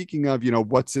 again, speaking of, you know,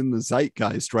 what's in the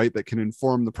zeitgeist, right, that can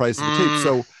inform the price of the tape.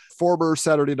 So former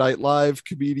Saturday Night Live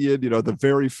comedian, you know, the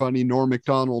very funny Norm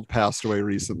Macdonald passed away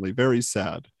recently. Very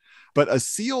sad. But a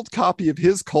sealed copy of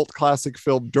his cult classic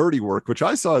film Dirty Work, which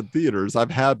I saw in theaters,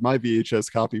 I've had my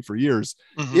VHS copy for years.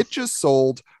 It just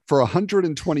sold for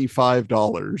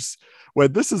 $125.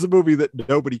 When this is a movie that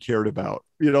nobody cared about,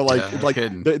 you know, like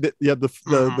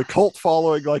the cult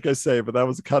following, like I say, but that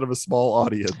was kind of a small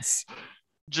audience.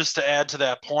 Just to add to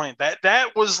that point,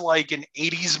 that was like an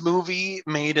 80s movie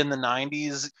made in the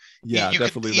 90s. Yeah, you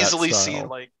definitely could easily see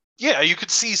you could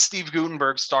see Steve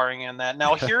Guttenberg starring in that.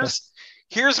 Now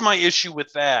here's my issue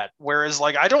with that. Whereas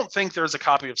like I don't think there's a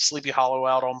copy of Sleepy Hollow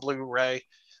out on Blu-ray.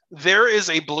 There is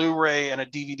a Blu-ray and a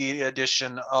DVD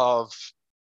edition of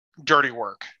Dirty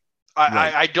Work.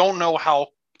 I don't know how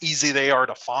easy they are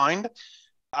to find.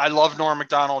 I love Norm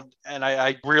Macdonald, and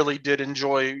I really did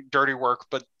enjoy Dirty Work,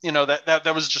 but you know,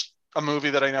 that was just a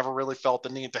movie that I never really felt the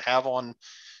need to have on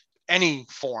any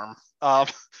form.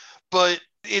 But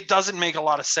it doesn't make a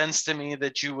lot of sense to me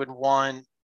that you would want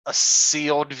a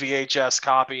sealed VHS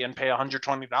copy and pay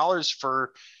 $120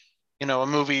 for, you know, a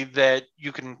movie that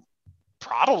you can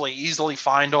probably easily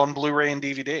find on Blu-ray and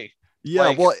DVD. Yeah,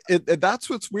 like, well, that's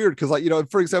what's weird, because like, you know,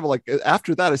 for example, like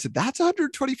after that I said that's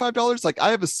 $125. Like I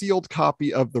have a sealed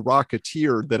copy of The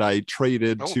Rocketeer that I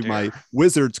traded to my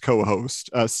Wizards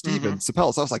co-host Steven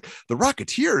Sapel. So I was like, The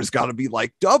Rocketeer has got to be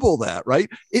like double that, right?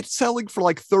 It's selling for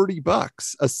like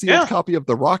 $30 a sealed copy of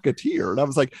The Rocketeer, and I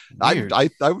was like, I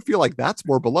would feel like that's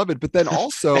more beloved. But then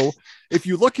also if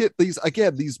you look at these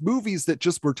movies that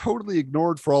just were totally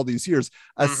ignored for all these years,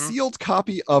 a sealed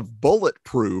copy of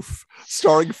Bulletproof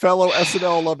starring fellow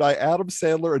SNL alumni Adam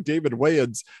Sandler and David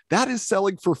Wayans, that is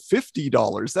selling for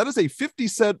 $50. That is a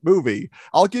 50-cent movie.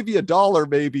 I'll give you $1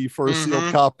 maybe for a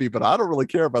sealed copy, but I don't really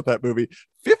care about that movie.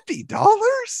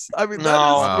 $50? I mean,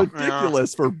 that is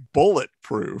ridiculous for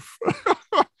Bulletproof.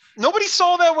 Nobody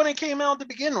saw that when it came out to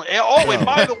begin with. Oh, and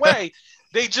by the way,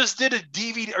 they just did a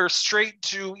DVD or straight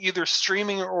to either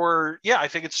streaming or I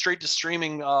think it's straight to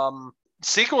streaming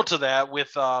sequel to that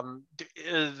with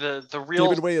the real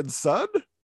David Wayans' son?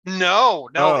 No,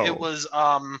 it was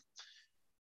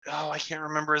I can't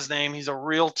remember his name. He's a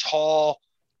real tall,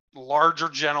 larger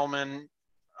gentleman.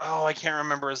 Oh, I can't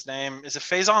remember his name. Is it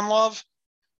Faison Love?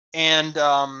 And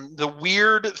the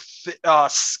weird,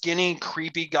 skinny,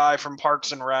 creepy guy from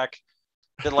Parks and Rec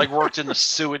that like worked in the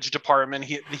sewage department.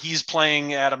 He's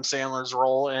playing Adam Sandler's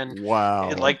role, and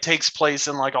it like takes place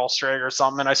in like Australia or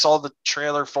something. And I saw the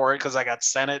trailer for it because I got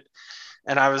sent it.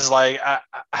 And I was like,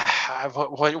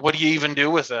 what do you even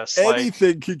do with this?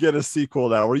 Anything could get a sequel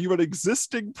now. Are you an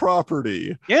existing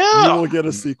property? Yeah. You will get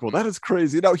a sequel. That is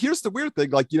crazy. Now, here's the weird thing.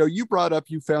 Like, you know, you brought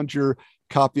up, you found your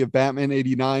copy of Batman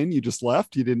 89. You just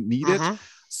left. You didn't need it.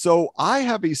 So I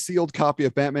have a sealed copy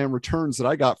of Batman Returns that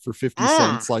I got for 50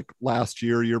 cents like last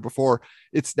year before.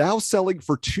 It's now selling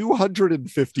for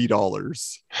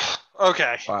 $250.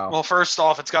 Okay. Wow. Well, first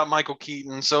off, it's got Michael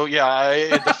Keaton. So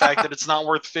yeah, the fact that it's not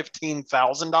worth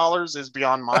 $15,000 is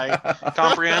beyond my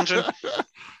comprehension.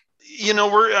 You know,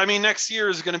 next year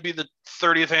is going to be the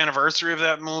 30th anniversary of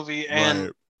that movie.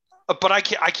 And But I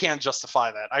can't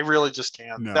justify that. I really just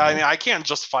can't. No. I mean, I can't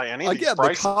justify any of these Again, the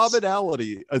prices.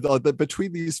 commonality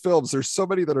between these films, there's so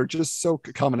many that are just so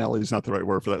commonality is not the right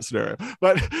word for that scenario,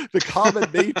 but the common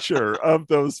nature of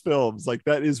those films, like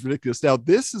that is ridiculous. Now,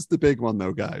 this is the big one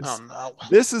though, guys. Oh, no.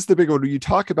 This is the big one. When you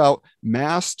talk about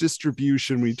mass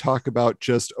distribution, we talk about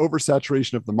just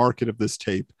oversaturation of the market of this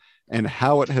tape and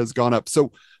how it has gone up.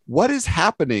 So what is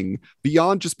happening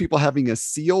beyond just people having a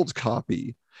sealed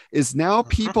copy is now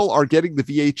people are getting the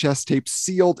VHS tape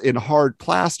sealed in hard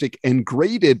plastic and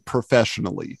graded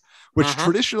professionally, which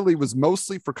traditionally was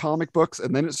mostly for comic books.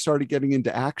 And then it started getting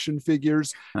into action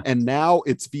figures. And now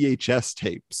it's VHS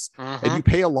tapes. And you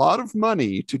pay a lot of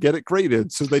money to get it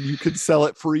graded so that you can sell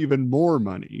it for even more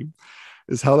money.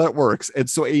 Is how that works. And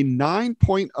so a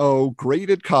 9.0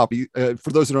 graded copy,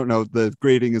 for those who don't know, the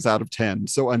grading is out of 10.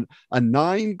 So a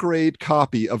 9 grade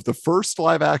copy of the first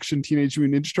live action Teenage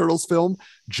Mutant Ninja Turtles film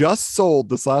just sold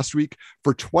this last week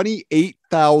for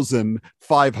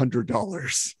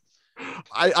 $28,500.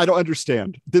 I don't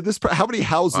understand. How many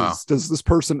houses does this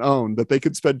person own that they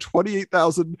could spend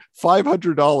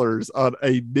 $28,500 on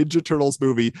a Ninja Turtles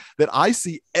movie that I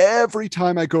see every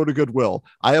time I go to Goodwill?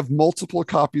 I have multiple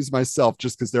copies myself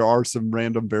just because there are some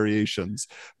random variations,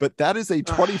 but that is a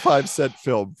 25-cent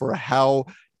film for how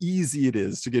easy it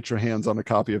is to get your hands on a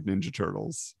copy of Ninja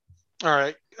Turtles. All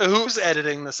right. Who's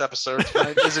editing this episode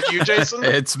tonight? Is it you, Jason?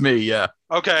 It's me, yeah.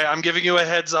 Okay, I'm giving you a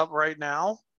heads up right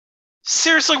now.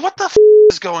 Seriously, what the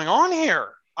is going on here?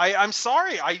 I'm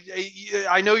sorry.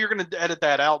 I know you're going to edit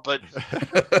that out, but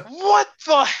what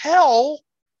the hell?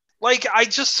 Like, I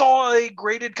just saw a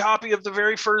graded copy of the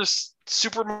very first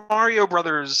Super Mario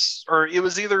Brothers, or it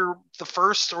was either the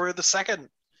first or the second,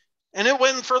 and it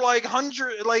went for like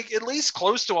at least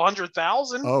close to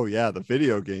 100,000. Oh yeah, the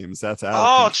video games. That's out.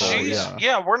 Oh of control. jeez,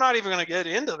 yeah, we're not even going to get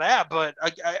into that. But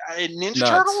Ninja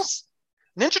Turtles.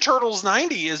 Ninja Turtles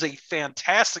 90 is a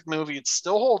fantastic movie. It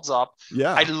still holds up.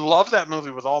 Yeah. I love that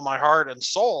movie with all my heart and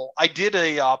soul. I did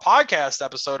a podcast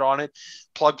episode on it,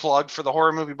 plug for the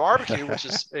Horror Movie Barbecue, which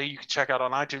is you can check out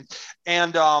on iTunes.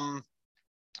 And,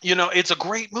 it's a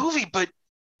great movie, but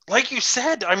like you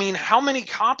said, I mean, how many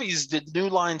copies did New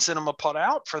Line Cinema put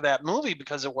out for that movie?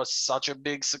 Because it was such a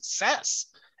big success.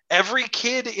 Every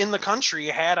kid in the country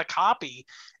had a copy.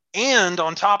 And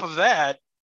on top of that,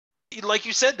 like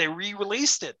you said, they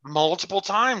re-released it multiple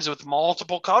times with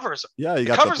multiple covers. Yeah, you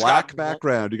got the black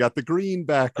background, you got the green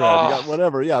background, you got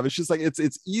whatever. Yeah, it's just like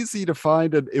it's easy to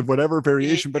find in whatever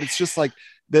variation, but it's just like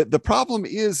the problem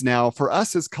is now for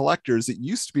us as collectors, it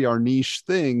used to be our niche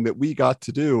thing that we got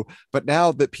to do, but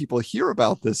now that people hear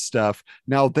about this stuff,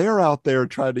 now they're out there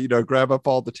trying to grab up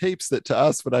all the tapes that to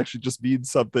us would actually just mean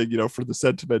something for the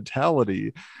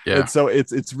sentimentality. And so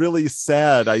it's really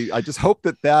sad. I just hope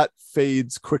that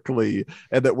fades quickly,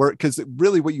 and that because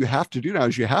really what you have to do now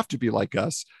is you have to be like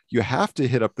us. You have to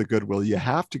hit up the Goodwill, you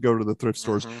have to go to the thrift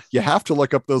stores, you have to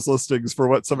look up those listings for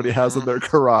what somebody has in their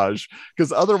garage,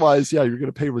 because otherwise you're going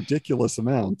to pay ridiculous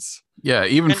amounts.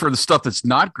 Even for the stuff that's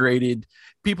not graded,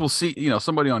 people see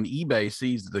somebody on eBay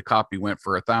sees that the copy went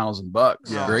for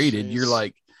 $1,000 graded. You're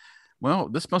like, well,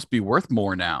 this must be worth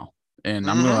more now, and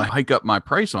I'm going to hike up my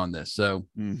price on this. So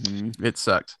it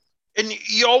sucks. And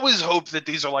you always hope that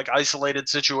these are like isolated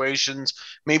situations.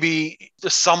 Maybe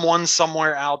someone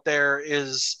somewhere out there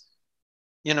is,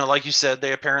 like you said,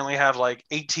 they apparently have like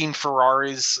 18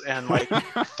 Ferraris and like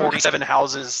 47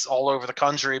 houses all over the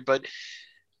country, but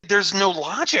there's no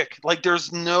logic. Like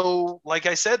like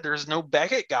I said, there's no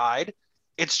Beckett guide.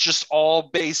 It's just all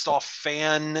based off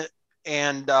fan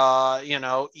and,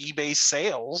 eBay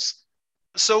sales.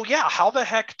 So yeah, how the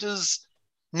heck does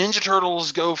Ninja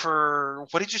Turtles go for,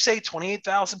 what did you say,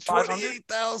 $28,500?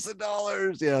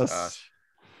 $28,000, yes.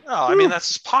 Oh, I mean, that's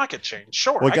just pocket change.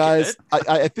 Sure. Well, guys,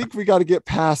 I think we got to get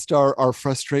past our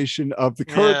frustration of the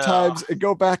current times and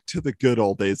go back to the good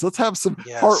old days. Let's have some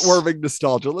heartwarming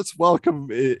nostalgia. Let's welcome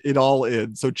it all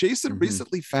in. So Jason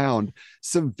recently found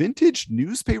some vintage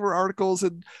newspaper articles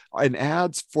and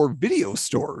ads for video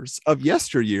stores of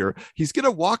yesteryear. He's going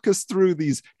to walk us through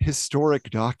these historic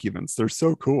documents. They're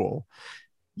so cool.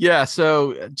 Yeah,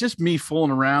 so just me fooling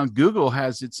around. Google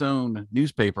has its own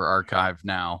newspaper archive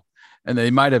now, and they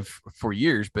might have for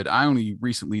years, but I only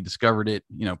recently discovered it,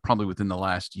 probably within the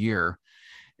last year.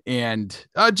 And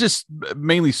just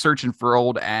mainly searching for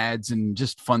old ads and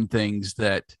just fun things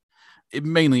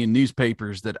mainly in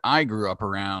newspapers that I grew up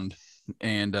around,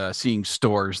 and seeing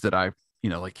stores that I,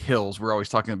 like Hills. We're always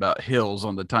talking about Hills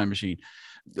on the Time Machine.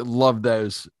 Love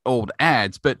those old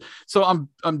ads. But so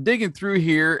I'm digging through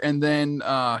here, and then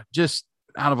just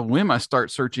out of a whim I start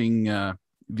searching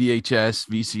VHS,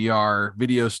 VCR,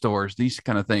 video stores, these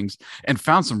kind of things, and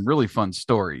found some really fun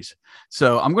stories.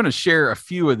 So I'm going to share a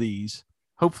few of these.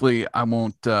 Hopefully I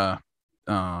won't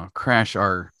crash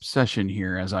our session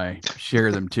here as I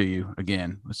share them to you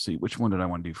again. Let's see, which one did I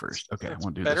want to do first? Okay, I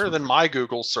want to do better this than my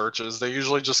Google searches. They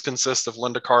usually just consist of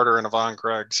Linda Carter and Yvonne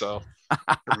Craig. So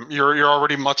you're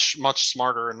already much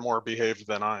smarter and more behaved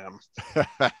than I am.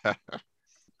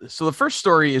 So the first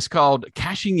story is called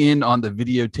Cashing In on the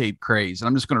Videotape Craze. And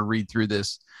I'm just going to read through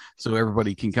this so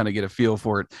everybody can kind of get a feel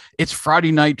for it. It's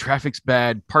Friday night, traffic's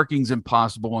bad, parking's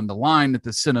impossible, and the line at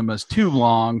the cinema's too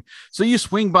long. So you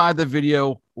swing by the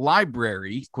video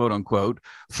library, quote unquote,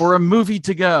 for a movie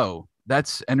to go.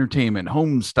 That's entertainment,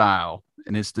 home style.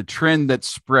 And it's the trend that's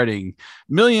spreading.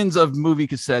 Millions of movie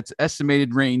cassettes,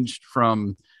 estimated ranged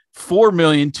from 4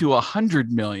 million to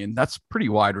 100 million. That's pretty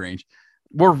wide range.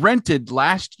 Were rented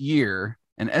last year.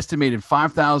 An estimated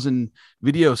 5,000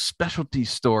 video specialty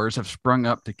stores have sprung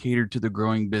up to cater to the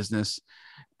growing business.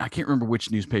 I can't remember which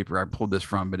newspaper I pulled this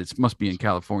from, but it must be in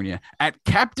California. At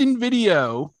Captain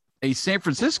Video, a San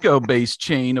Francisco-based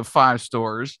chain of 5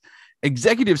 stores,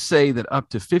 executives say that up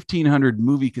to 1,500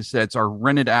 movie cassettes are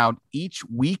rented out each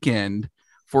weekend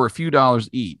for a few dollars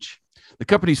each. The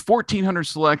company's 1,400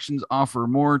 selections offer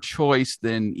more choice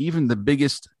than even the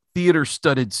biggest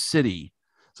theater-studded city.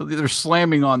 So they're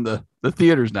slamming on the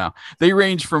theaters now. They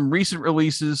range from recent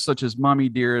releases such as Mommy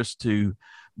Dearest to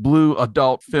blue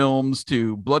adult films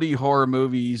to bloody horror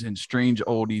movies and strange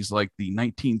oldies like the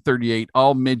 1938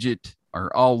 all midget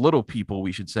or all little people,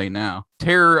 we should say now,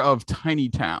 Terror of Tiny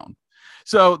Town.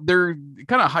 So they're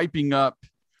kind of hyping up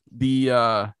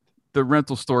the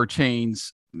rental store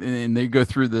chains, and they go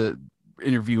through the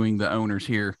interviewing the owners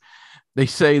here. They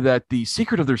say that the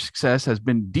secret of their success has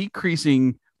been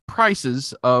decreasing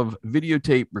prices of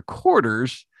videotape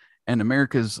recorders, and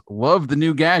Americans love the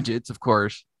new gadgets, of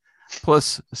course,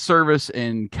 plus service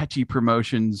and catchy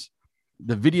promotions.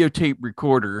 The videotape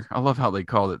recorder, I love how they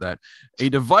called it that, a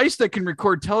device that can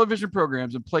record television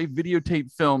programs and play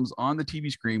videotape films on the TV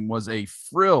screen, was a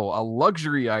frill, a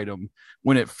luxury item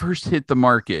when it first hit the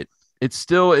market. It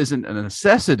still isn't a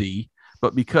necessity,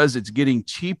 but because it's getting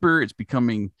cheaper, it's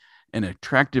becoming an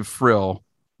attractive frill,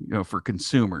 for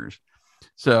consumers.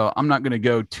 So I'm not going to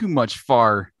go too much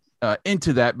far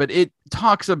into that, but it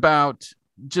talks about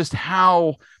just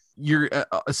how you're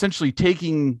essentially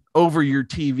taking over your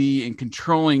TV and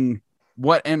controlling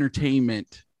what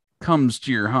entertainment comes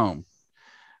to your home.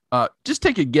 Just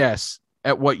take a guess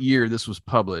at what year this was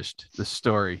published, this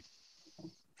story.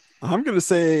 I'm going to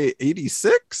say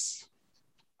 86.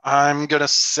 I'm going to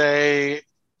say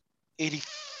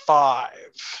 85.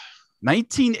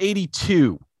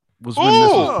 1982 was when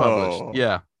this was published.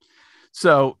 Yeah.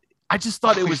 So I just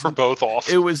thought it was for both off.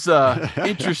 It was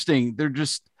interesting.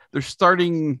 They're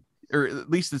starting, or at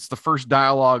least it's the first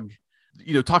dialogue,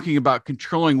 talking about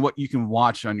controlling what you can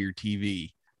watch on your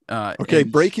TV. Okay,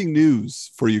 breaking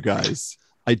news for you guys.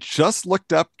 I just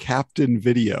looked up Captain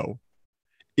Video.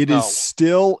 It is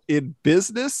still in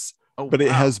business, but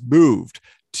it has moved.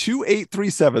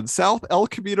 2837 South El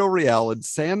Camino Real in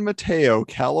San Mateo,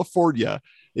 California.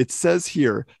 It says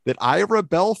here that Ira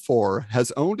Belfour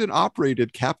has owned and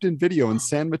operated Captain Video in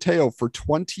San Mateo for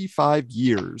 25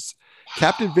 years.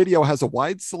 Captain Video has a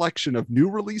wide selection of new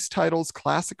release titles,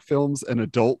 classic films, and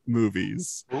adult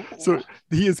movies. Ooh. So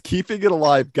he is keeping it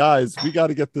alive. Guys, we got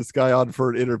to get this guy on for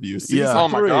an interview. Season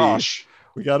 3, my gosh.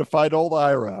 We got to find old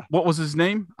Ira. What was his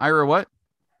name? Ira what?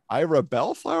 Ira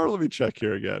Belfour? Let me check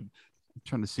here again. I'm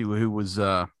trying to see who was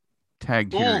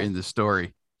tagged here in the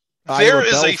story. There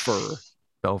is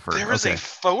Belfour. There is a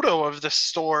photo of the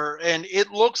store, and it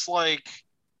looks like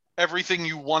everything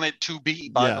you want it to be,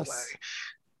 by the way.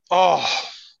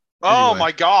 Oh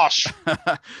my gosh.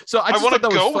 So I want to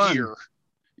go here.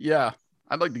 Yeah,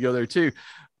 I'd like to go there too.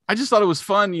 I just thought it was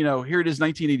fun. Here it is,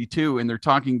 1982, and they're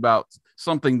talking about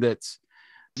something that's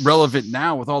relevant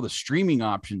now with all the streaming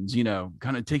options,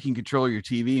 kind of taking control of your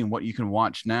TV and what you can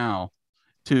watch now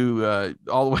to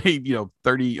all the way,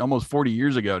 30, almost 40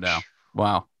 years ago now.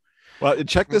 Wow. Well, and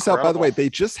check this out, by the way. They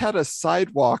just had a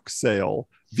sidewalk sale.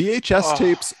 VHS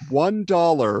tapes,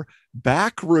 $1.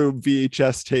 Backroom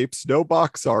VHS tapes, no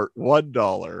box art,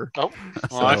 $1. Oh,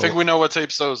 well, I think we know what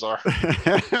tapes those are.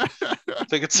 I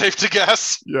think it's safe to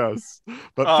guess. Yes,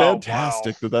 but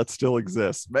fantastic that still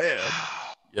exists, man.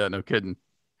 Yeah, no kidding.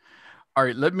 All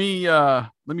right, let me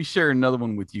share another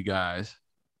one with you guys.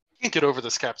 Can't get over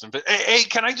this, Captain. But hey,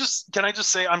 can I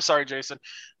just say, I'm sorry, Jason.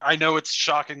 I know it's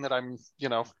shocking that I'm,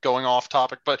 going off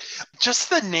topic, but just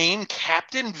the name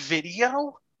Captain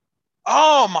Video.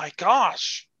 Oh my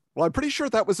gosh. Well, I'm pretty sure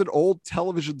that was an old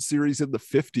television series in the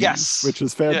 50s, Yes. which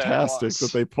is Yeah, it fantastic was.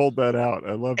 that they pulled that out.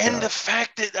 I love And that. the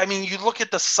fact that, I mean, you look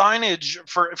at the signage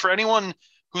for anyone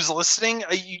who's listening,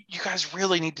 you guys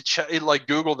really need to check, like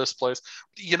Google this place.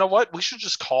 You know what? We should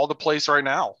just call the place right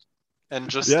now and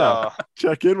just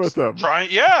Check in with them. try.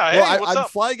 Yeah. Well, Hey, what's I'm up?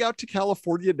 flying out to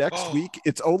California next week.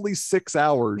 It's only 6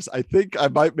 hours. I think I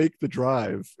might make the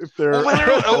drive if they're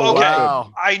Well, okay.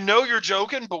 Wow. I know you're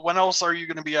joking, but when else are you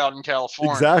going to be out in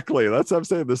California? Exactly. That's what I'm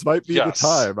saying. This might be the Yes.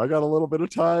 time. I got a little bit of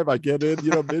time. I get in,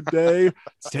 midday.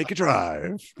 Let's take a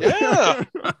drive. Yeah.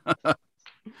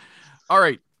 All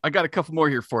right. I got a couple more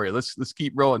here for you. Let's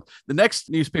keep rolling. The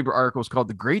next newspaper article is called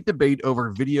 "The Great Debate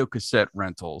Over Video Cassette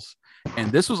Rentals,"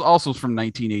 and this was also from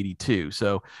 1982.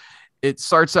 So it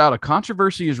starts out: a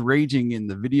controversy is raging in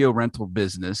the video rental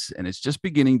business, and it's just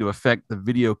beginning to affect the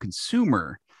video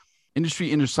consumer.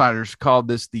 Industry insiders called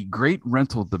this the Great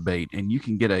Rental Debate, and you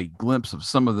can get a glimpse of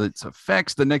some of its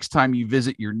effects the next time you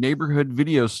visit your neighborhood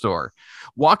video store.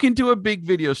 Walk into a big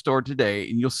video store today,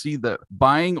 and you'll see that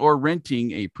buying or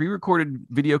renting a pre-recorded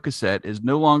video cassette is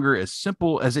no longer as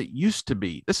simple as it used to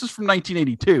be. This is from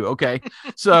 1982, okay?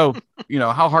 So,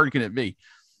 how hard can it be?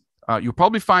 You'll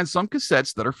probably find some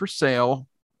cassettes that are for sale,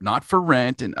 not for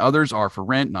rent, and others are for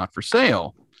rent, not for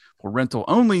sale. For rental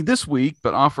only this week,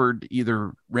 but offered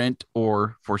either rent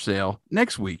or for sale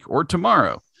next week or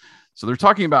tomorrow. So they're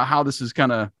talking about how this is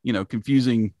kind of,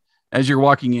 confusing as you're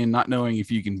walking in, not knowing if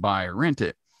you can buy or rent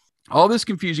it. All this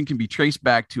confusion can be traced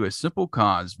back to a simple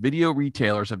cause. Video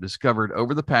retailers have discovered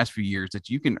over the past few years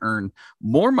that you can earn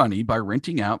more money by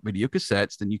renting out video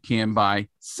cassettes than you can by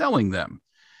selling them.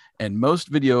 And most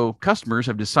video customers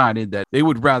have decided that they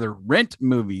would rather rent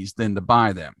movies than to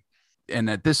buy them. And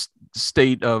at this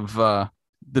state of the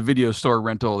video store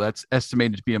rental, that's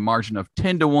estimated to be a margin of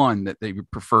 10-1 that they would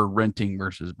prefer renting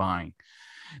versus buying.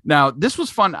 Now, this was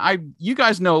fun. You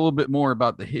guys know a little bit more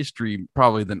about the history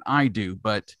probably than I do,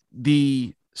 but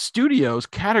the studios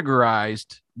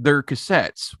categorized their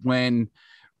cassettes when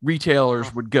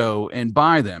retailers would go and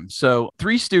buy them. So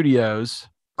 3 studios,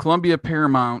 Columbia,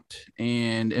 Paramount,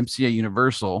 and MCA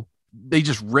Universal, they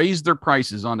just raised their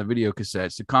prices on the video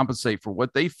cassettes to compensate for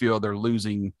what they feel they're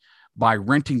losing by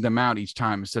renting them out each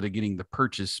time instead of getting the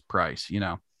purchase price,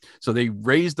 So they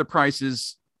raised the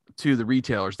prices to the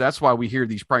retailers. That's why we hear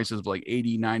these prices of like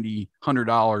 $80, $90,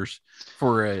 $100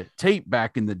 for a tape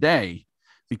back in the day,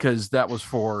 because that was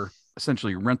for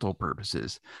essentially rental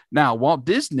purposes. Now, Walt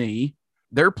Disney,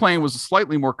 their plan was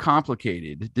slightly more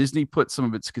complicated. Disney put some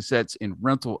of its cassettes in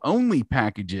rental only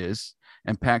packages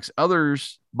and packs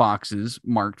others boxes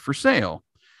marked for sale.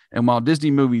 And while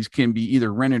Disney movies can be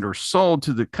either rented or sold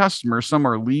to the customer, some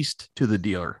are leased to the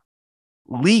dealer.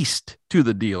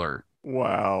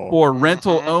 Wow. Or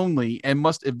rental only, and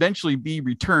must eventually be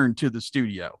returned to the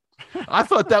studio. I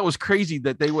thought that was crazy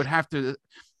that they would have to,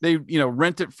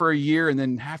 rent it for a year and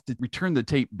then have to return the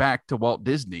tape back to Walt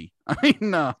Disney. I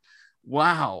mean,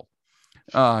 wow.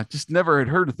 Just never had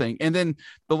heard a thing. And then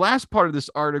the last part of this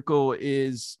article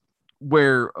is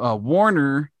where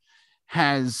Warner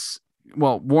and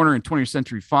 20th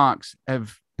Century Fox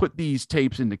have put these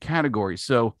tapes into categories.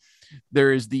 So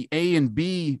there is the A and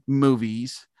B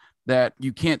movies that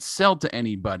you can't sell to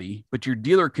anybody, but your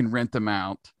dealer can rent them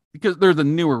out because they're the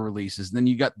newer releases. Then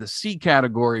you got the C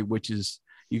category, which is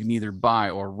you can either buy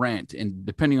or rent. And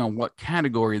depending on what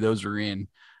category those are in,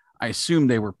 I assume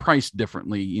they were priced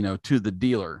differently, to the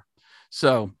dealer.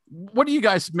 So what do you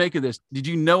guys make of this? Did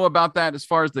you know about that as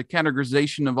far as the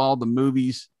categorization of all the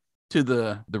movies to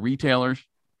the retailers?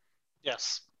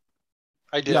 Yes,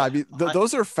 I did. Yeah, I mean,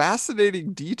 those are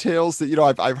fascinating details that,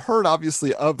 I've heard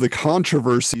obviously of the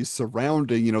controversy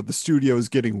surrounding, the studios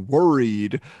getting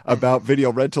worried about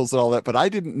video rentals and all that, but I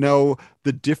didn't know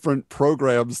the different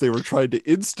programs they were trying to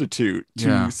institute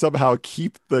to somehow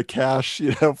keep the cash,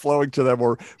 flowing to them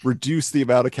or reduce the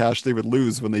amount of cash they would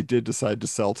lose when they did decide to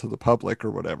sell to the public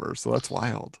or whatever. So that's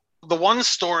wild. The one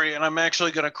story, and I'm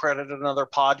actually going to credit another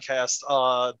podcast,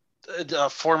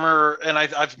 former, and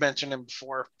I've mentioned him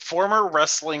before, former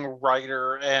wrestling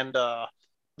writer, and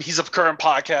he's a current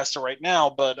podcaster right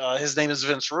now, but his name is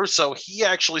Vince Russo. He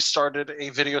actually started a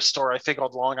video store, I think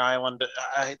on Long Island.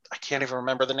 I can't even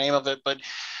remember the name of it, but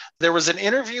there was an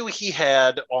interview he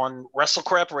had on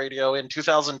WrestleCrap Radio in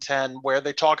 2010 where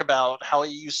they talk about how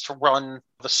he used to run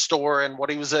the store and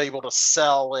what he was able to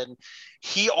sell. And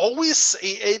he always,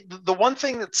 the one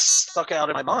thing that stuck out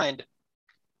in my mind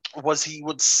was he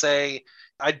would say,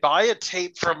 I'd buy a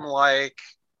tape from like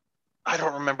I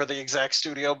don't remember the exact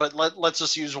studio, but let's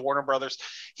just use Warner Brothers.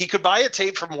 He could buy a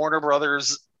tape from Warner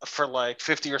Brothers for like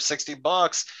 50 or 60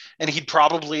 bucks, and he'd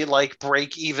probably like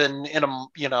break even in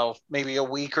maybe a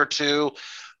week or two.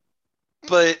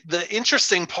 But the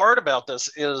interesting part about this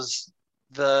is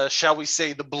shall we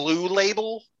say, the Blue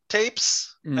Label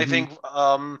tapes. Mm-hmm. I think,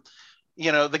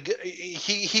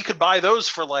 he could buy those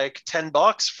for like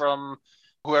 $10 from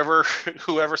whoever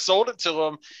sold it to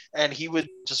him, and he would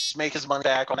just make his money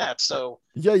back on that. So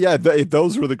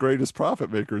those were the greatest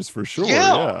profit makers for sure.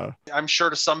 Yeah, I'm sure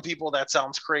to some people that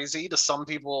sounds crazy. To some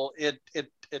people, it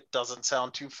doesn't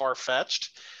sound too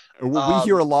far-fetched. We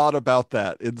hear a lot about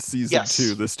that in season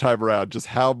 2 this time around, just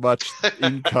how much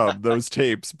income those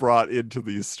tapes brought into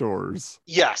these stores.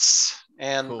 Yes.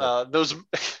 And cool.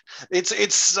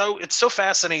 It's so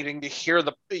fascinating to hear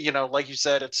like you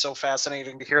said, it's so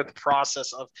fascinating to hear the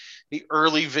process of the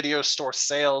early video store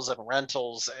sales and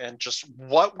rentals, and just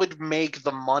what would make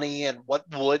the money and what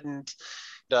wouldn't.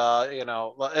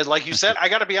 Like you said, I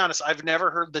got to be honest, I've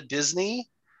never heard the Disney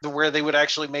where they would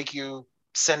actually make you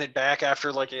send it back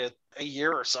after like a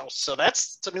year or so. So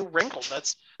that's a new wrinkle.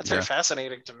 That's very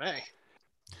fascinating to me.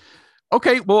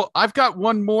 Okay, well, I've got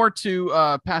one more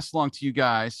to pass along to you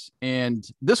guys, and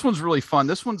this one's really fun.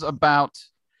 This one's about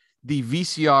the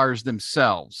VCRs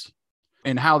themselves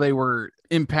and how they were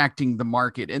impacting the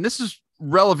market. And this is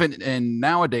relevant in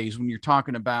nowadays when you're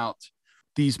talking about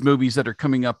these movies that are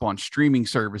coming up on streaming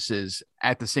services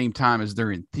at the same time as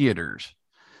they're in theaters.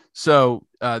 So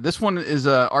this one is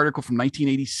an article from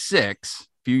 1986, a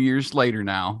few years later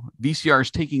now.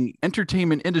 VCRs taking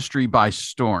entertainment industry by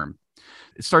storm.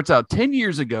 It starts out 10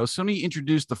 years ago. Sony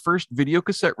introduced the first video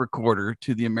cassette recorder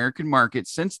to the American market.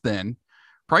 Since then,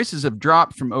 prices have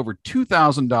dropped from over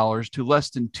 $2,000 to less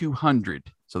than $200.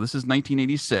 So this is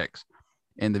 1986.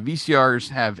 And the VCRs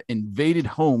have invaded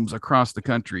homes across the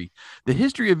country. The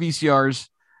history of VCRs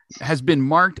has been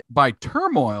marked by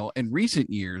turmoil in recent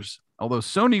years. Although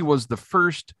Sony was the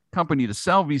first company to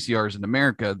sell VCRs in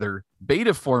America, their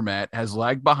beta format has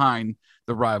lagged behind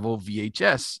the rival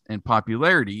VHS in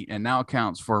popularity and now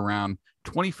accounts for around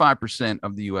 25%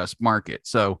 of the U.S. market.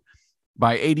 So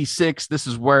by 86, this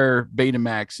is where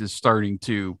Betamax is starting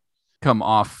to come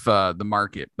off the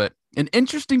market. But an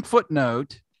interesting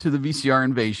footnote to the VCR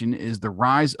invasion is the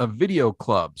rise of video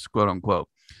clubs, quote unquote.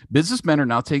 Businessmen are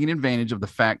now taking advantage of the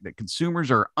fact that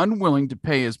consumers are unwilling to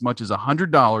pay as much as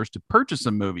 $100 to purchase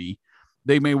a movie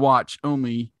they may watch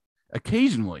only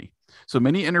occasionally. So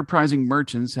many enterprising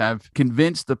merchants have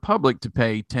convinced the public to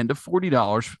pay $10 to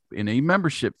 $40 in a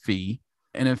membership fee,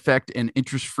 and in effect an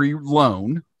interest-free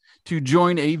loan, to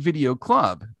join a video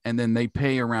club, and then they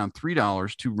pay around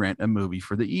 $3 to rent a movie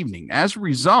for the evening. As a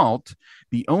result,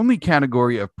 the only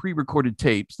category of pre-recorded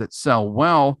tapes that sell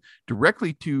well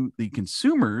directly to the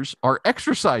consumers are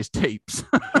exercise tapes.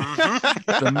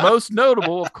 The most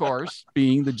notable, of course,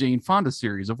 being the Jane Fonda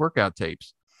series of workout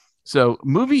tapes. So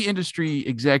movie industry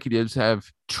executives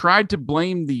have tried to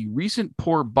blame the recent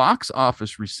poor box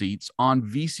office receipts on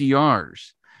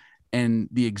VCRs. And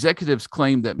the executives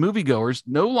claim that moviegoers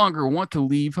no longer want to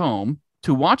leave home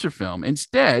to watch a film.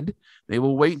 Instead, they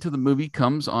will wait until the movie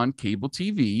comes on cable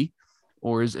TV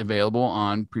or is available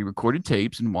on pre-recorded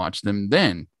tapes and watch them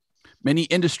then. Many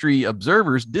industry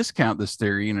observers discount this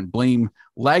theory and blame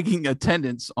lagging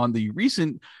attendance on the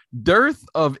recent dearth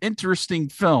of interesting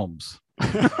films.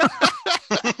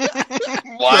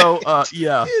 So,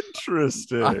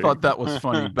 interesting. I thought that was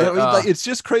funny, but it's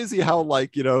just crazy how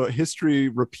history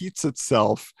repeats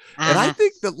itself. And I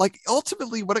think that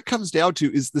ultimately what it comes down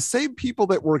to is the same people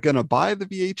that were going to buy the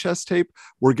VHS tape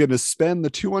were going to spend the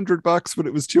 $200 when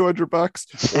it was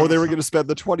 $200, or they were going to spend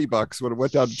the $20 when it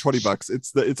went down to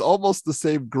 $20. It's almost the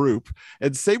same group.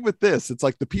 And same with this. It's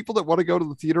like the people that want to go to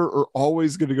the theater are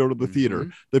always going to go to the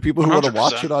theater. The people who 100%. Want to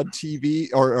watch it on TV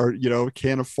or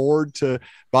can't afford to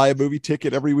buy a movie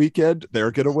ticket every weekend, they're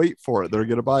going to wait for it. They're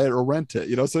going to buy it or rent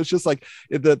it. So it's just like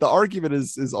the argument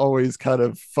is always kind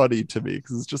of funny to me,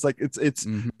 because it's just like it's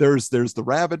there's the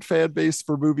rabid fan base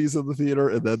for movies in the theater,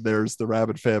 and then there's the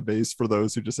rabid fan base for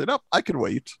those who just say, no, I can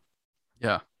wait.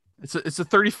 Yeah, it's a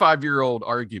 35-year-old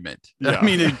argument. Yeah. I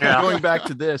mean, going back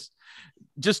to this,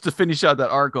 just to finish out that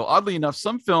article, oddly enough,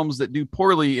 some films that do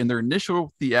poorly in their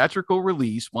initial theatrical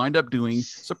release wind up doing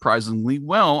surprisingly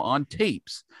well on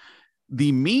tapes.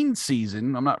 The Mean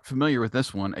Season, I'm not familiar with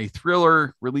this one, a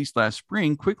thriller released last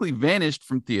spring, quickly vanished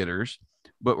from theaters,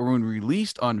 but when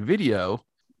released on video,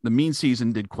 The Mean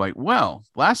Season did quite well.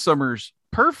 Last summer's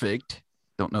Perfect,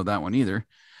 don't know that one either,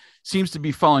 seems to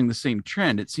be following the same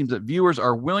trend. It seems that viewers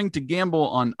are willing to gamble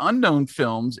on unknown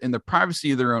films in the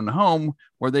privacy of their own home,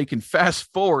 where they can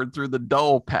fast forward through the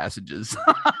dull passages.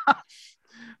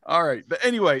 All right. But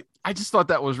anyway, I just thought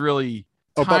that was really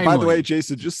Oh, but by the timely. way,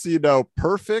 Jason, just so you know,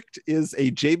 Perfect is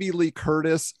a Jamie Lee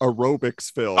Curtis aerobics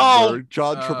film Oh, where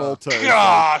John Travolta. is like-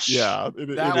 gosh. Yeah, it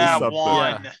is That something.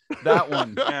 one. Yeah, that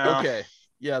one. Yeah. Okay.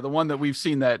 Yeah, the one that we've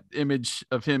seen that image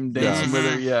of him dancing with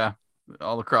her. Yeah,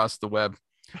 all across the web.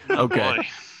 Okay. Boy.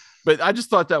 But I just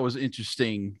thought that was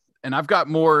interesting. And I've got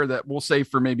more that we'll save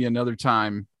for maybe another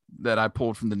time that I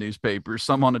pulled from the newspaper,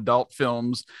 some on adult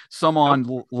films, some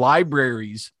on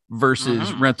libraries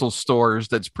versus rental stores.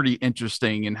 That's pretty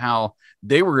interesting, and how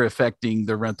they were affecting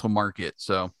the rental market.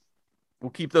 So we'll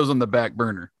keep those on the back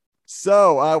burner.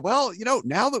 So, well,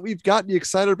 now that we've gotten you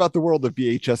excited about the world of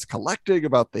VHS collecting,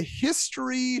 about the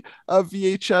history of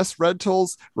VHS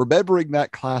rentals, remembering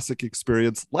that classic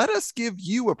experience, let us give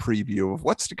you a preview of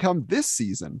what's to come this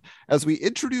season as we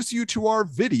introduce you to our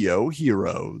video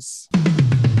heroes.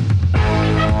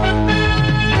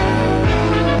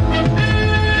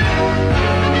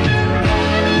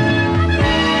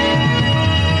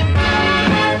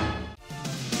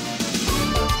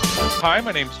 Hi,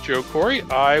 my name's Joe Corey.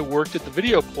 I worked at the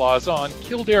Video Plaza on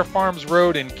Kildare Farms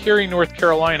Road in Cary, North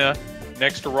Carolina,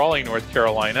 next to Raleigh, North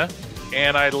Carolina,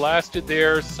 and I lasted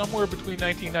there somewhere between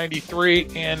 1993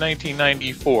 and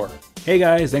 1994. Hey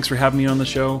guys, thanks for having me on the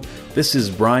show. This is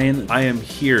Brian. I am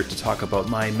here to talk about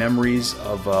my memories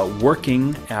of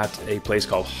working at a place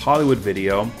called Hollywood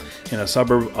Video in a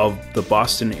suburb of the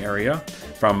Boston area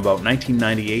from about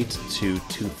 1998 to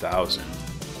 2000.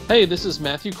 Hey, this is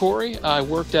Matthew Corey. I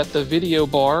worked at the Video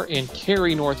Bar in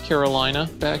Cary, North Carolina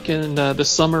back in the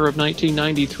summer of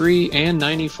 1993 and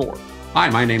 94. Hi,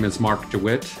 my name is Mark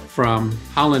DeWitt from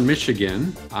Holland,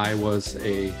 Michigan. I was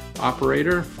a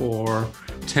operator for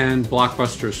 10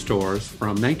 Blockbuster stores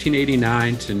from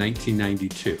 1989 to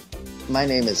 1992. My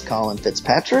name is Colin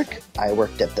Fitzpatrick. I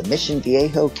worked at the Mission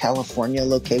Viejo, California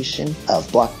location of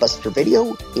Blockbuster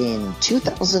Video in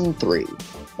 2003.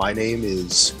 My name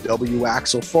is W.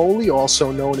 Axel Foley,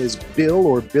 also known as Bill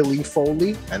or Billy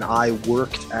Foley, and I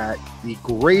worked at the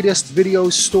greatest video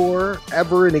store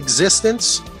ever in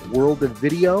existence, World of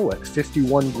Video at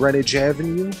 51 Greenwich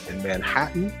Avenue in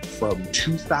Manhattan from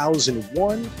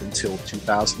 2001 until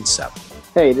 2007.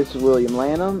 Hey, this is William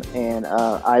Lanham, and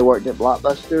I worked at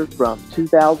Blockbuster from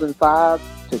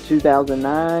 2005 to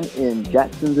 2009 in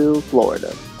Jacksonville,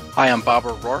 Florida. Hi, I'm Bob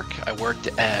O'Rourke. I worked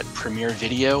at Premier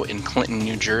Video in Clinton,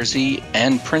 New Jersey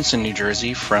and Princeton, New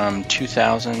Jersey from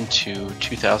 2000 to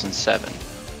 2007.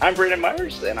 I'm Brandon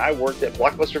Myers, and I worked at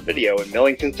Blockbuster Video in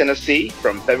Millington, Tennessee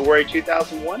from February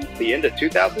 2001 to the end of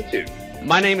 2002.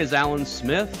 My name is Alan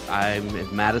Smith. I'm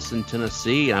in Madison,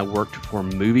 Tennessee, and I worked for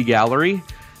Movie Gallery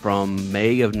from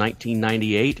May of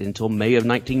 1998 until May of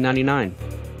 1999.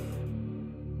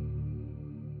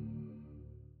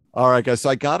 All right, guys. So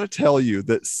I got to tell you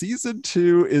that season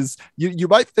 2 is, you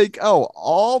might think, oh,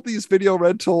 all these video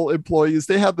rental employees,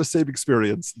 they have the same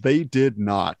experience. They did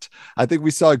not. I think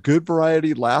we saw a good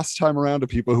variety last time around of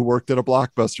people who worked at a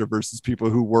Blockbuster versus people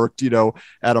who worked,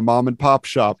 at a mom and pop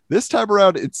shop. This time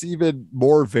around, it's even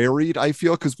more varied, I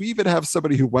feel, because we even have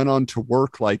somebody who went on to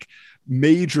work like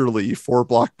majorly for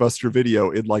Blockbuster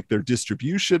Video in like their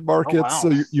distribution markets. Oh,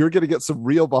 wow. So you're going to get some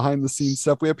real behind the scenes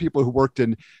stuff. We have people who worked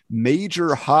in major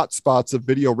hotspots of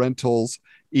video rentals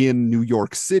in New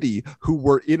York City who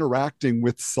were interacting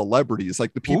with celebrities,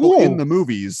 like the people in the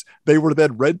movies. They were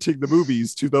then renting the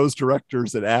movies to those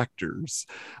directors and actors.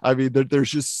 I mean, there's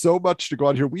just so much to go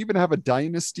on here. We even have a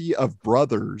dynasty of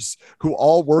brothers who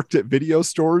all worked at video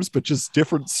stores, but just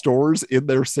different stores in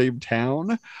their same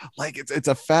town. Like it's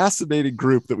a fascinating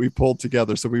group that we pulled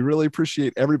together. So we really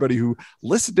appreciate everybody who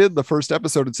listened in the first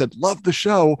episode and said, love the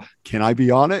show. Can I be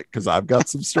on it? Because I've got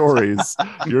some stories.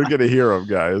 You're going to hear them,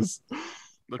 guys.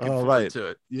 Looking forward to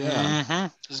it. Yeah. Mm-hmm.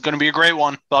 This is going to be a great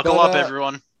one. Buckle up,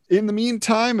 everyone. In the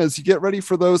meantime, as you get ready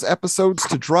for those episodes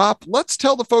to drop, let's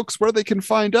tell the folks where they can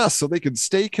find us so they can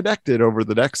stay connected over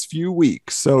the next few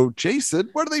weeks. So, Jason,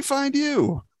 where do they find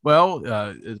you? Well,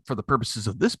 for the purposes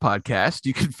of this podcast,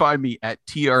 you can find me at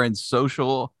TRN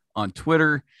Social on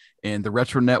Twitter and the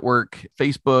Retro Network,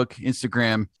 Facebook,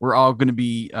 Instagram. We're all going to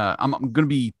be, I'm going to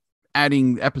be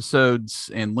adding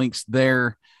episodes and links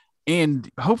there. And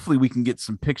hopefully we can get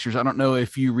some pictures. I don't know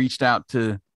if you reached out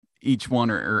to each one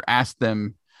or asked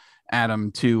them,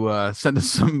 Adam, to send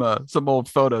us some old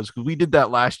photos, because we did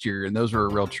that last year, and those were a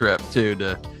real trip too.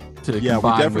 Yeah, we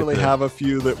definitely have a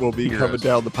few that will be coming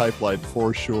down the pipeline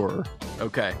for sure.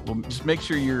 Okay, well, just make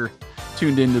sure you're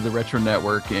tuned into the Retro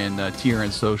Network and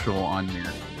TRN Social on your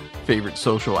favorite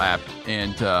social app,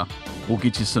 and we'll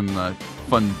get you some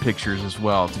fun pictures as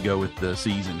well to go with the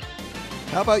season.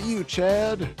 How about you,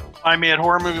 Chad? Find me at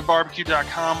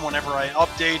horrormoviebarbecue.com whenever I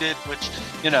update it, which,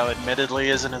 admittedly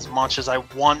isn't as much as I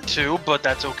want to, but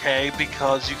that's okay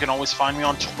because you can always find me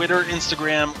on Twitter,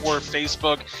 Instagram, or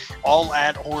Facebook, all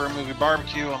at Horror Movie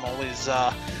Barbecue. I'm always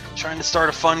trying to start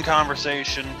a fun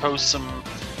conversation, post some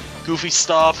goofy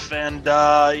stuff, and,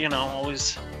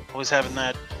 always having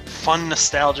that fun,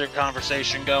 nostalgic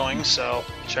conversation going, so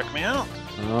check me out.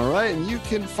 All right, and you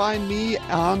can find me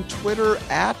on Twitter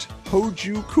at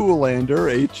Hoju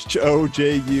Coolander,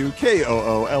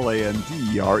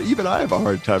 HOJUKOOLANDER. Even I have a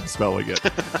hard time spelling it,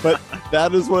 but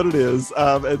that is what it is.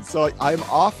 And so I'm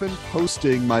often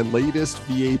posting my latest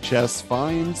VHS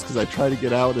finds because I try to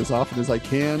get out as often as I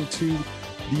can to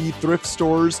the thrift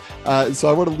stores. So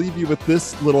I want to leave you with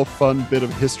this little fun bit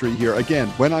of history here. Again,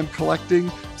 when I'm collecting,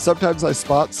 sometimes I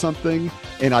spot something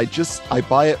and I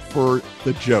buy it for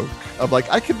the joke. I'm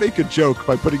like, I can make a joke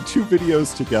by putting two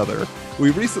videos together.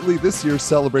 We recently this year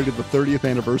celebrated the 30th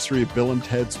anniversary of Bill and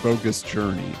Ted's Bogus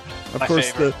Journey. Of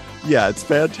course, it's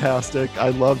fantastic. I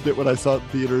loved it when I saw it in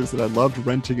theaters, and I loved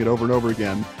renting it over and over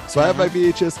again. So I have my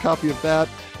VHS copy of that.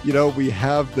 We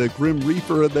have the Grim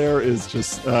Reaper in there is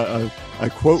just a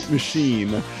quote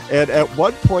machine. And at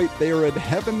one point, they are in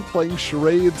heaven playing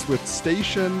charades with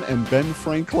Station and Ben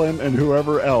Franklin and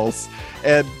whoever else.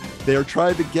 And they're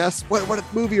trying to guess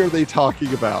what movie are they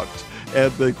talking about.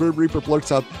 And the Grim Reaper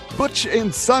blurts out, Butch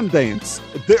and Sundance,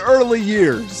 the early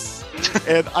years.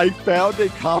 And I found a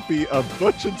copy of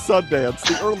Butch and Sundance,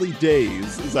 the early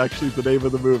days is actually the name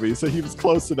of the movie. So he was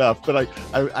close enough. But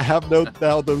I have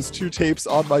now those two tapes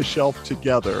on my shelf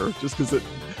together just because it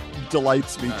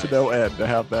delights me to no end to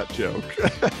have that joke.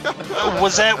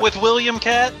 Was that with William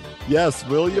Katt? Yes,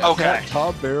 William Katt,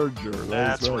 Tom Berenger.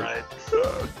 That's right.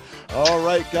 All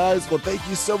right, guys. Well, thank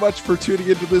you so much for tuning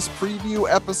into this preview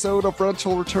episode of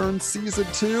Rental Return Season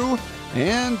 2.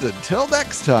 And until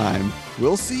next time,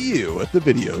 we'll see you at the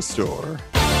video store.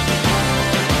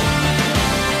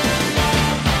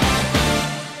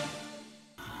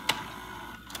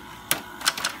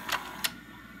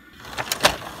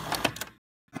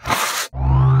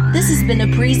 This has been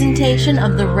a presentation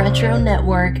of the Retro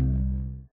Network.